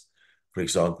pilots, for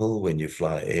example, when you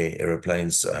fly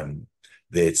airplanes,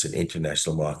 there it's an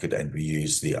international market, and we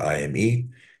use the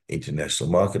IME, international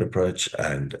market approach,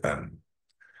 and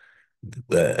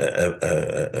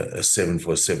a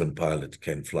 747 pilot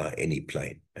can fly any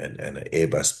plane, and an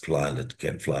Airbus pilot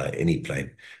can fly any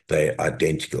plane. They're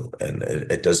identical, and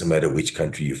it doesn't matter which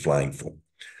country you're flying for.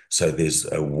 So there's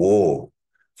a war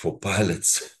for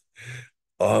pilots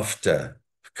after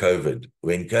COVID.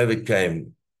 When COVID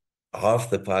came, half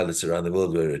the pilots around the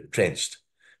world were retrenched.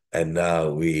 And now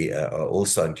we are all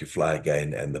starting to fly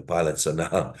again, and the pilots are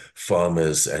now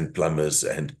farmers and plumbers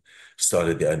and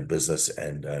started their own business.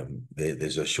 And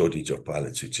there's a shortage of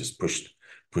pilots, which has pushed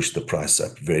the price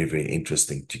up. Very, very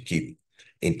interesting to keep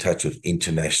in touch with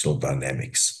international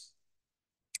dynamics.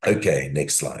 Okay,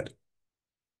 next slide.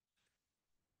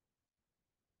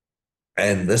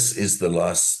 And this is the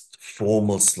last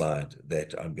formal slide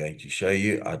that I'm going to show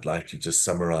you. I'd like to just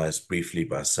summarize briefly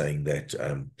by saying that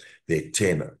there are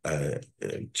 10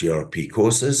 GRP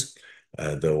courses.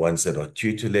 The ones that are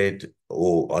tutor-led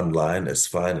or online is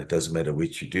fine. It doesn't matter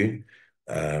which you do.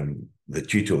 The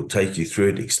tutor will take you through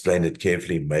it, explain it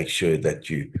carefully, make sure that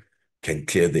you can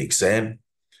clear the exam,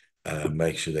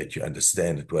 make sure that you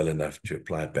understand it well enough to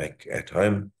apply back at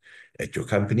home at your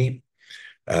company.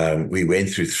 We went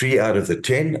through 3 out of the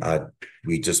 10.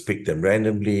 We just picked them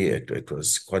randomly. It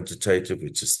was quantitative,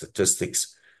 which is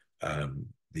statistics,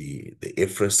 the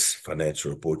IFRS,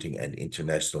 financial reporting, and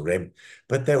international REM.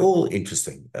 But they're all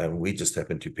interesting. We just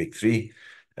happened to pick 3.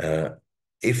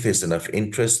 If there's enough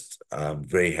interest, I'm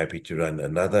very happy to run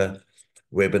another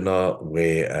webinar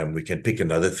where we can pick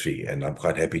another 3. And I'm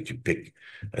quite happy to pick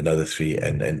another 3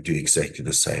 and do exactly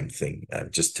the same thing.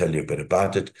 Just tell you a bit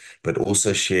about it, but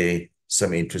also share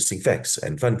some interesting facts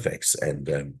and fun facts,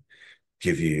 and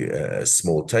give you a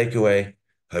small takeaway.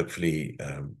 Hopefully,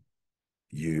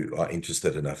 you are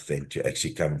interested enough then to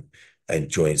actually come and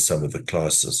join some of the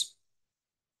classes.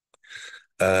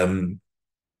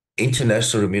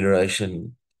 International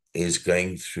remuneration is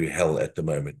going through hell at the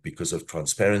moment because of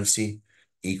transparency,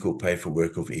 equal pay for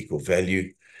work of equal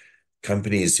value.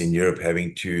 Companies in Europe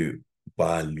having to,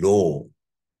 by law,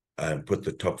 put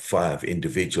the top 5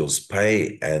 individuals'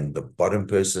 pay and the bottom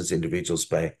person's individuals'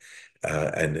 pay,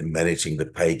 and managing the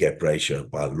pay gap ratio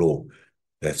by law.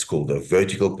 That's called the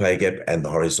vertical pay gap, and the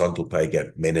horizontal pay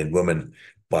gap, men and women,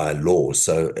 by law.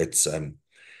 So it's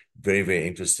very, very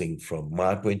interesting from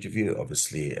my point of view.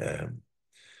 Obviously,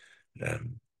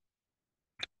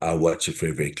 I watch it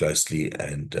very, very closely,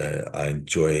 and I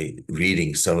enjoy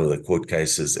reading some of the court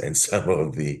cases and some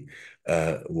of the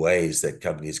ways that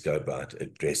companies go about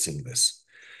addressing this.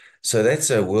 So that's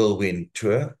a whirlwind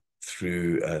tour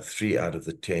through 3 out of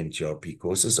the 10 GRP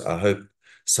courses. I hope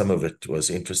some of it was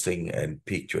interesting and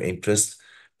piqued your interest.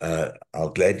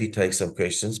 I'll gladly take some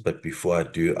questions, but before I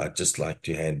do, I'd just like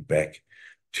to hand back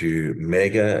to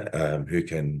Mega, who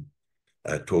can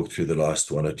talk through the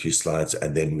last 1 or 2 slides,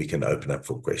 and then we can open up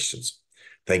for questions.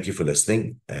 Thank you for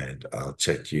listening, and I'll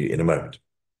chat to you in a moment.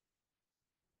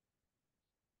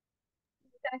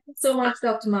 Thank you so much,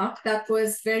 Dr. Mark. That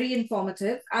was very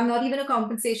informative. I'm not even a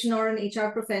compensation or an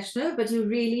HR professional, but you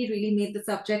really, really made the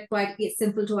subject quite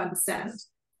simple to understand.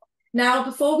 Now,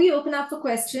 before we open up for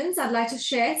questions, I'd like to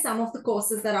share some of the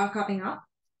courses that are coming up.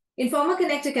 Informa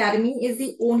Connect Academy is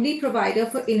the only provider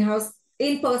for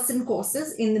in-person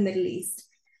courses in the Middle East.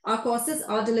 Our courses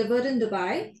are delivered in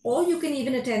Dubai, or you can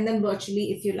even attend them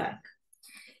virtually if you like.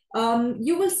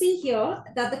 You will see here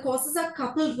that the courses are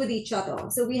coupled with each other.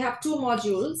 So we have 2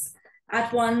 modules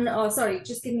at one, sorry,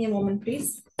 just give me a moment,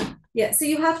 please. Yeah, so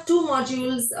you have 2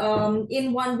 modules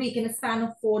in 1 week in a span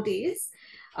of 4 days,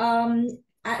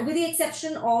 with the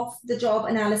exception of the job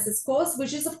analysis course,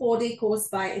 which is a 4-day course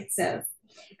by itself.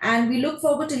 And we look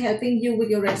forward to helping you with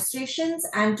your registrations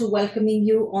and to welcoming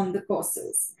you on the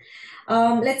courses.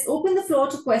 Let's open the floor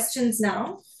to questions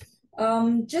now.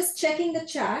 Just checking the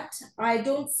chat. I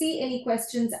don't see any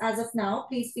questions as of now.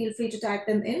 Please feel free to type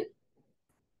them in.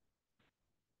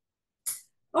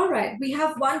 All right, we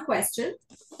have 1 question.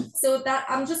 So that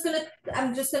I'm just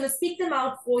gonna speak them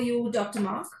out for you, Dr.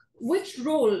 Mark. Which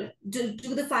role do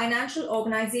the financial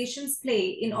organizations play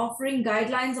in offering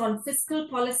guidelines on fiscal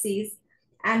policies,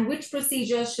 and which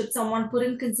procedures should someone put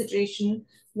in consideration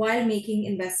while making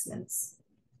investments?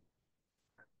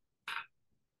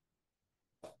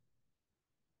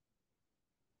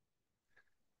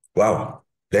 Wow,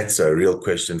 that's a real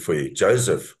question for you.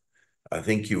 Joseph, I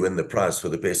think you win the prize for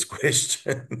the best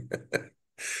question.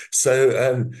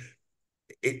 So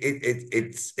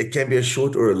it can be a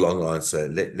short or a long answer.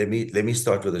 Let me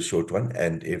start with a short one,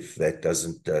 and if that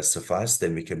doesn't suffice,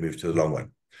 then we can move to the long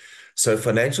one. So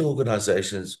financial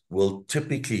organizations will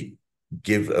typically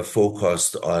give a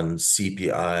forecast on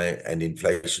CPI and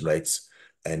inflation rates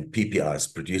and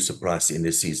PPIs, producer price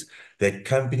indices, that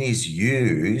companies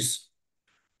use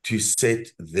to set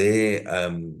their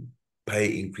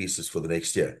pay increases for the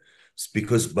next year. It's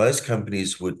because most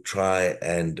companies would try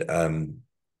and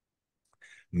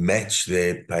match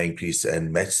their pay increase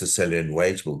and match the salary and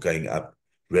wage bill going up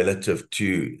relative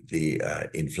to the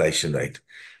inflation rate.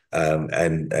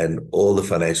 And all the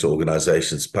financial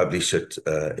organizations publish it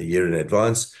a year in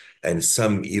advance, and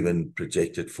some even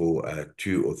project it for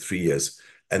 2 or 3 years.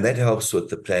 And that helps with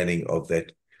the planning of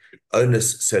that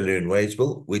onus salary and wage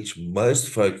bill, which most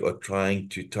folk are trying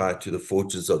to tie to the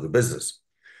fortunes of the business.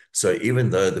 So even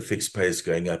though the fixed pay is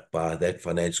going up by that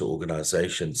financial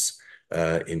organization's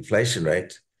inflation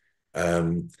rate,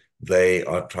 they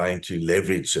are trying to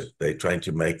leverage it. They're trying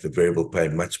to make the variable pay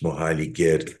much more highly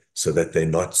geared so that they're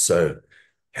not so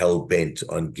hell-bent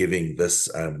on giving this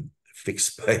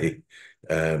fixed pay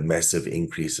massive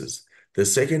increases. The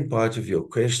second part of your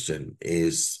question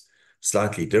is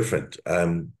slightly different.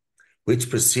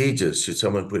 Which procedures should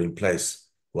someone put in place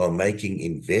while making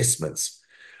investments?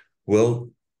 Well,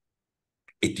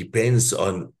 it depends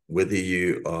on whether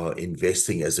you are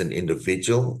investing as an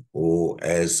individual or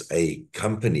as a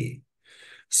company.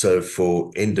 So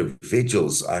for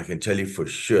individuals, I can tell you for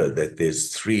sure that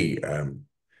there's 3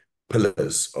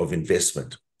 pillars of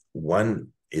investment. One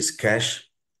is cash,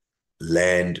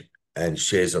 land, and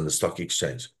shares on the stock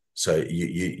exchange. So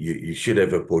you should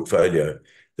have a portfolio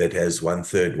that has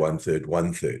 1/3, 1/3,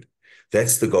 1/3.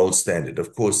 That's the gold standard.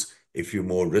 Of course, if you're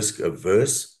more risk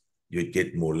averse, you'd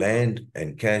get more land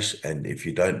and cash, and if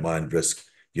you don't mind risk,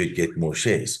 you'd get more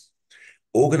shares.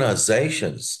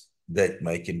 Organizations that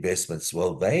make investments,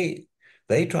 well, they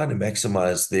try to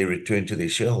maximize their return to their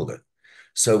shareholder.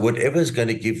 So whatever is going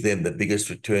to give them the biggest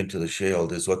return to the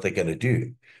shareholders, what they're going to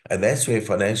do. And that's where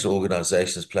financial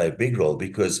organizations play a big role,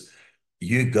 because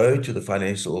you go to the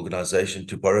financial organization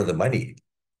to borrow the money.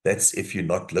 That's if you're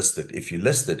not listed. If you're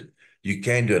listed, you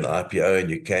can do an IPO and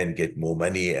you can get more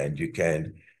money and you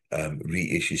can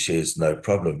reissue shares, no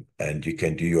problem. And you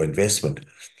can do your investment.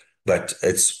 But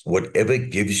it's whatever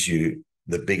gives you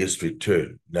the biggest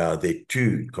return. Now, there are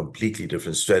two completely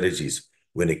different strategies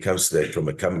when it comes to that from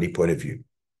a company point of view.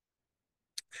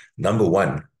 Number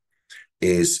one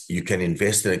is you can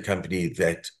invest in a company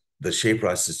that the share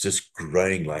price is just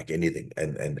growing like anything.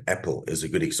 And Apple is a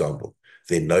good example.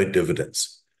 There are no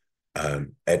dividends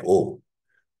at all.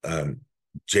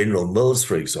 General Mills,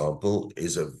 for example,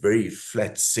 is a very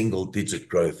flat single-digit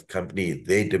growth company.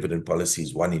 Their dividend policy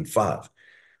is 1 in 5.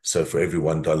 So for every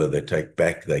 $1 they take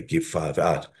back, they give 5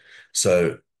 out.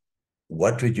 So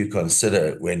what would you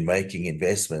consider when making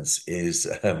investments is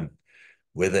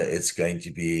whether it's going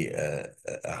to be a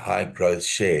high growth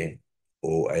share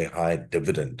or a high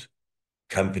dividend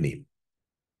company?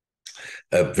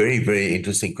 A very, very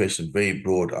interesting question, very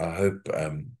broad. I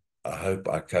hope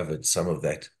I covered some of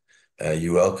that.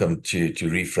 You're welcome to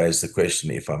rephrase the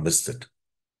question if I missed it.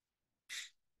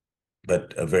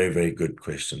 But a very, very good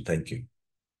question. Thank you.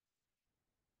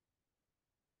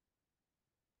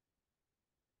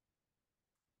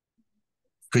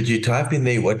 Could you type in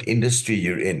there what industry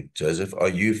you're in, Joseph? Are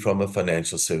you from a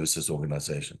financial services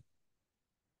organization?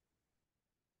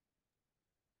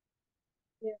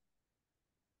 Yeah,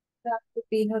 that would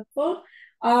be helpful.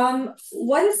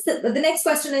 What is the next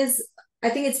question is, I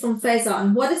think it's from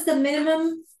Faizan. What is the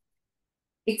minimum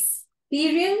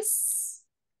experience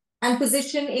and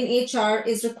position in HR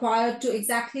is required to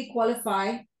exactly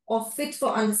qualify or fit for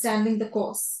understanding the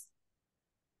course?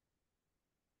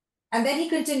 And then he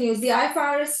continues, the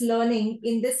IFRS learning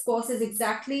in this course is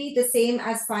exactly the same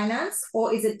as finance,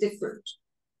 or is it different?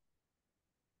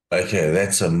 Okay,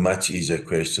 that's a much easier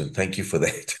question. Thank you for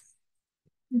that.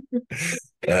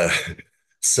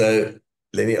 So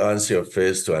let me answer your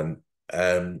first one.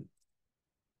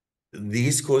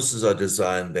 These courses are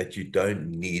designed that you don't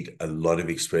need a lot of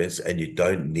experience and you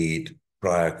don't need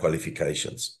prior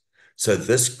qualifications. So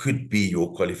this could be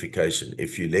your qualification.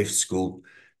 If you left school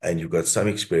and you've got some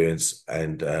experience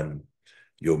and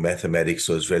your mathematics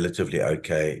was relatively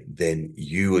okay, then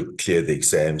you would clear the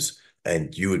exams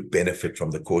and you would benefit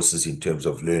from the courses in terms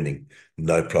of learning,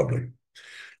 no problem.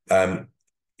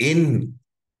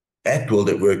 At World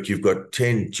at Work, you've got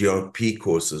 10 GRP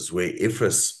courses where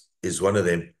IFRS is one of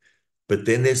them. But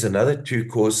then there's another 2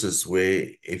 courses where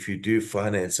if you do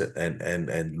finance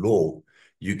and law,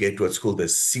 you get what's called a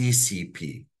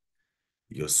CCP,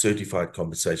 your Certified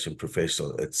Compensation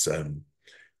Professional. It's and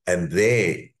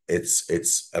there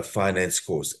it's a finance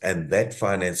course, and that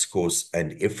finance course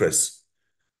and IFRS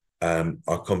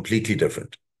are completely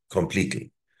different.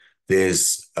 Completely.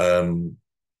 There's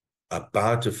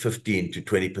about a 15 to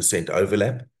 20%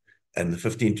 overlap, and the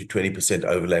 15 to 20%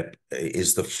 overlap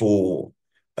is the 4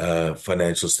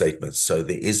 financial statements. So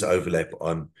there is overlap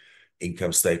on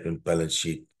income statement, balance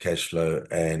sheet, cash flow,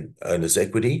 and owner's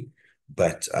equity,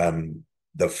 but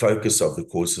the focus of the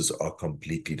courses are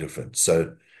completely different.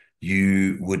 So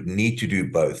you would need to do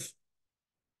both.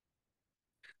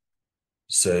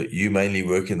 So you mainly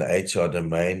work in the HR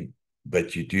domain,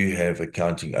 but you do have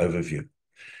accounting overview.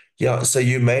 Yeah, so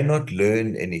you may not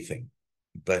learn anything,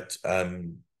 but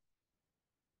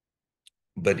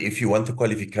if you want the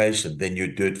qualification, then you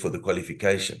do it for the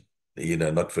qualification,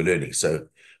 not for learning. So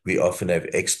we often have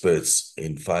experts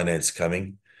in finance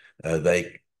coming.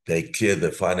 They clear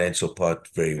the financial part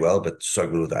very well, but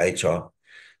struggle with the HR.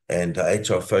 And the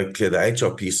HR folk clear the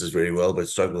HR pieces very well, but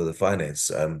struggle with the finance.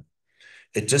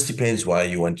 It just depends why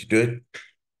you want to do it.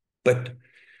 But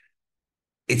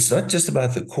it's not just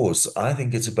about the course. I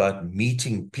think it's about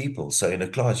meeting people. So in a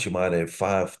class, you might have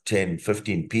 5, 10,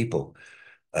 15 people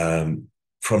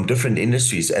from different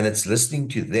industries, and it's listening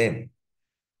to them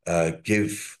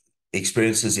give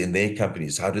experiences in their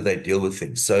companies. How do they deal with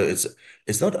things? So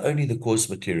it's not only the course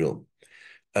material.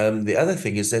 The other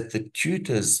thing is that the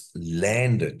tutors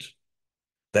landed.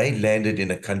 They landed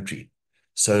in a country.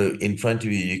 So in front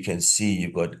of you, you can see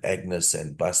you've got Agnes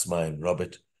and Basma and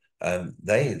Robert.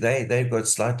 They've got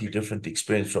slightly different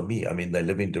experience from me. I mean, they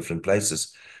live in different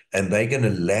places, and they're going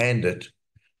to land it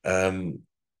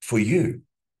for you.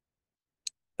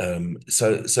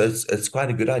 So it's quite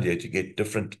a good idea to get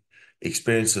different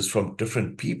experiences from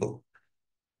different people.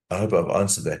 I hope I've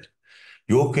answered that.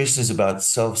 Your question is about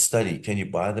self-study. Can you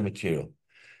buy the material?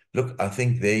 Look, I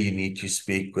think there you need to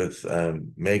speak with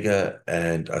Mega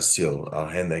and Asil. I'll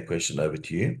hand that question over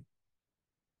to you.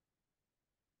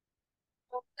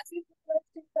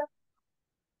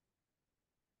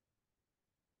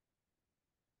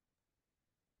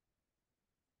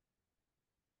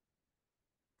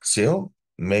 Seal,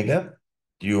 Mega,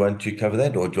 do you want to cover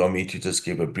that, or do you want me to just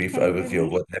give a brief Can you hear overview of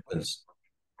me? what happens?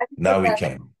 Now we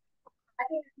can.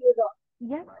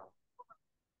 Yes.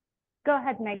 Go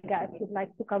ahead, Mega, if you'd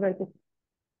like to cover this.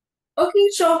 Okay,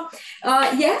 sure.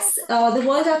 Yes, the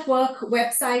World at Work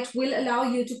website will allow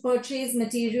you to purchase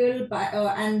material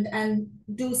and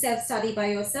do self-study by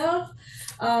yourself.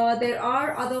 There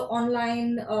are other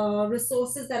online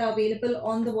resources that are available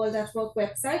on the World at Work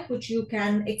website, which you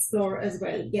can explore as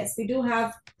well. Yes,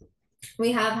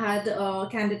 we have had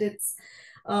candidates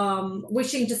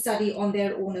wishing to study on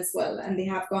their own as well, and they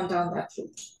have gone down that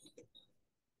route.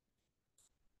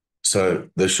 So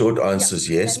the short answer is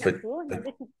yes, but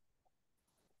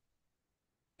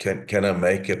can I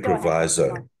make a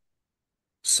proviso?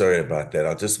 Sorry about that.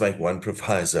 I'll just make one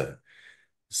proviso.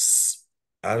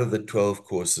 Out of the 12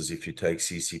 courses, if you take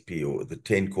CCP, or the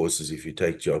 10 courses, if you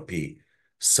take GRP,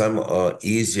 some are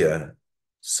easier,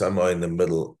 some are in the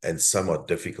middle, and some are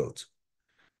difficult.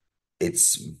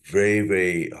 It's very,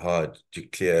 very hard to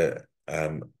clear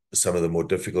some of the more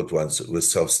difficult ones with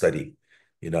self-study.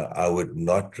 I would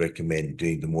not recommend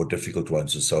doing the more difficult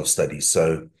ones with self-study.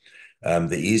 So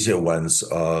the easier ones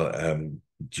are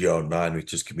GR9,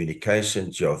 which is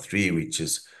communication, GR3, which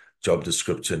is job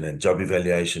description and job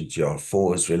evaluation,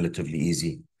 GR4 is relatively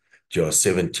easy,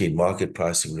 GR17, market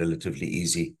pricing, relatively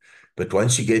easy. But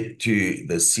once you get to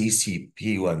the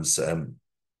CCP ones,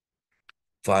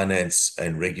 finance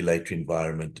and regulatory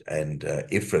environment and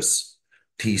IFRS,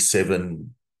 T7,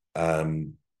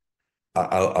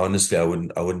 honestly, I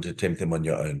wouldn't attempt them on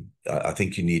your own. I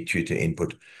think you need tutor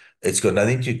input. It's got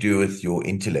nothing to do with your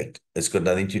intellect. It's got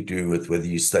nothing to do with whether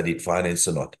you studied finance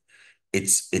or not.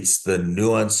 It's the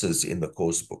nuances in the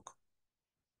course book.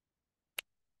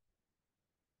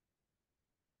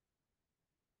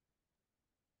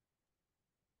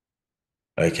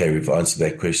 Okay, we've answered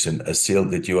that question. Asil,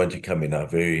 did you want to come in? I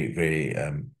very, very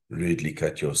rudely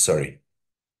cut you. Sorry.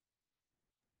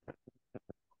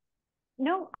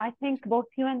 No, I think both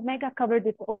you and Mega covered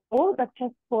it all, but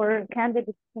just for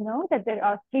candidates to know that there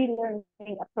are 3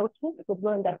 learning approaches with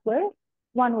World at Work.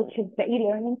 One, which is the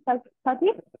e-learning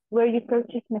self-study, where you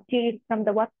purchase materials from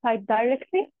the website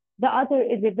directly. The other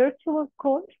is a virtual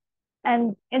course.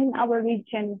 And in our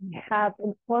region, we have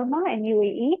Informa in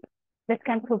UAE that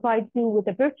can provide you with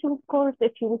a virtual course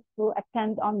if you wish to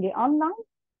attend only online.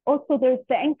 Also, there's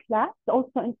the in-class.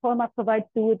 Also, Informa provides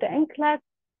you with the in-class,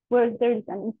 where there's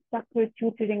an instructor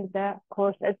tutoring the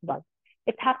course as well.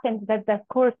 It happens that the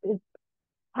course is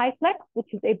HighFlex,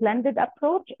 which is a blended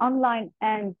approach, online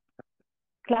and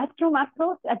classroom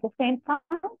approach at the same time,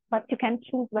 but you can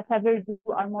choose whatever you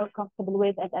are more comfortable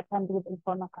with and attend with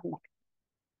Informa Connect.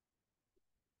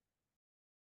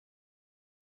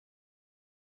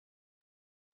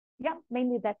 Yeah,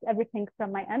 mainly that's everything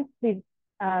from my end. Please,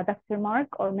 Dr.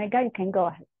 Mark or Mega, you can go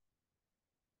ahead.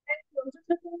 Thank you. I'm just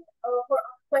looking for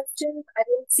questions. I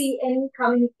don't see any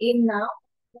coming in now.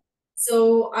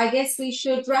 So I guess we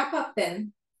should wrap up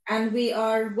then. And we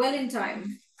are well in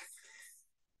time.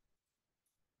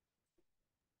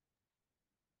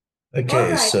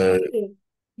 Okay, so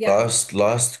yeah.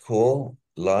 last call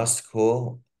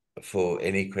for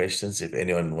any questions. If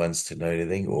anyone wants to know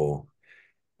anything or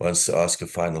wants to ask a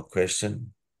final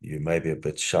question, you may be a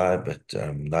bit shy, but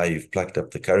now you've plucked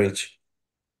up the courage.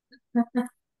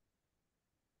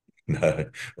 No,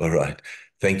 all right.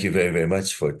 Thank you very, very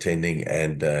much for attending,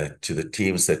 and to the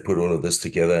teams that put all of this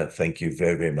together, thank you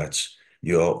very, very much.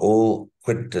 You are all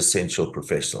quintessential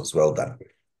professionals. Well done.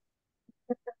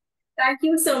 Thank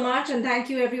you so much, and thank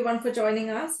you everyone for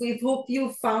joining us. We hope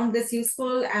you found this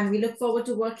useful, and we look forward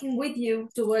to working with you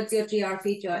towards your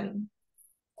GRP journey.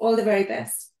 All the very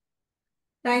best.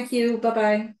 Thank you.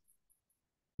 Bye-bye.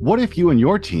 What if you and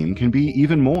your team can be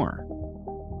even more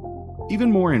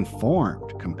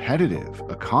informed, competitive,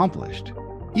 accomplished,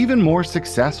 even more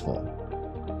successful,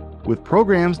 with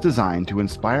programs designed to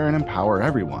inspire and empower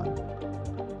everyone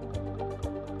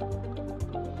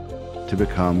to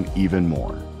become even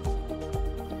more?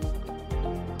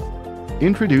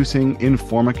 Introducing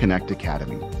Informa Connect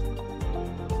Academy.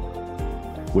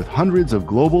 With hundreds of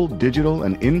global, digital,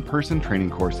 and in-person training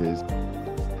courses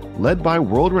led by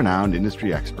world-renowned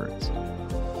industry experts,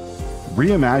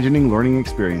 reimagining learning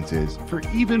experiences for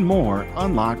even more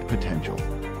unlocked potential.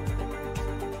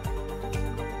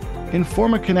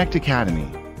 Informa Connect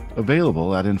Academy,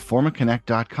 available at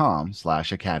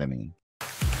informaconnect.com/academy.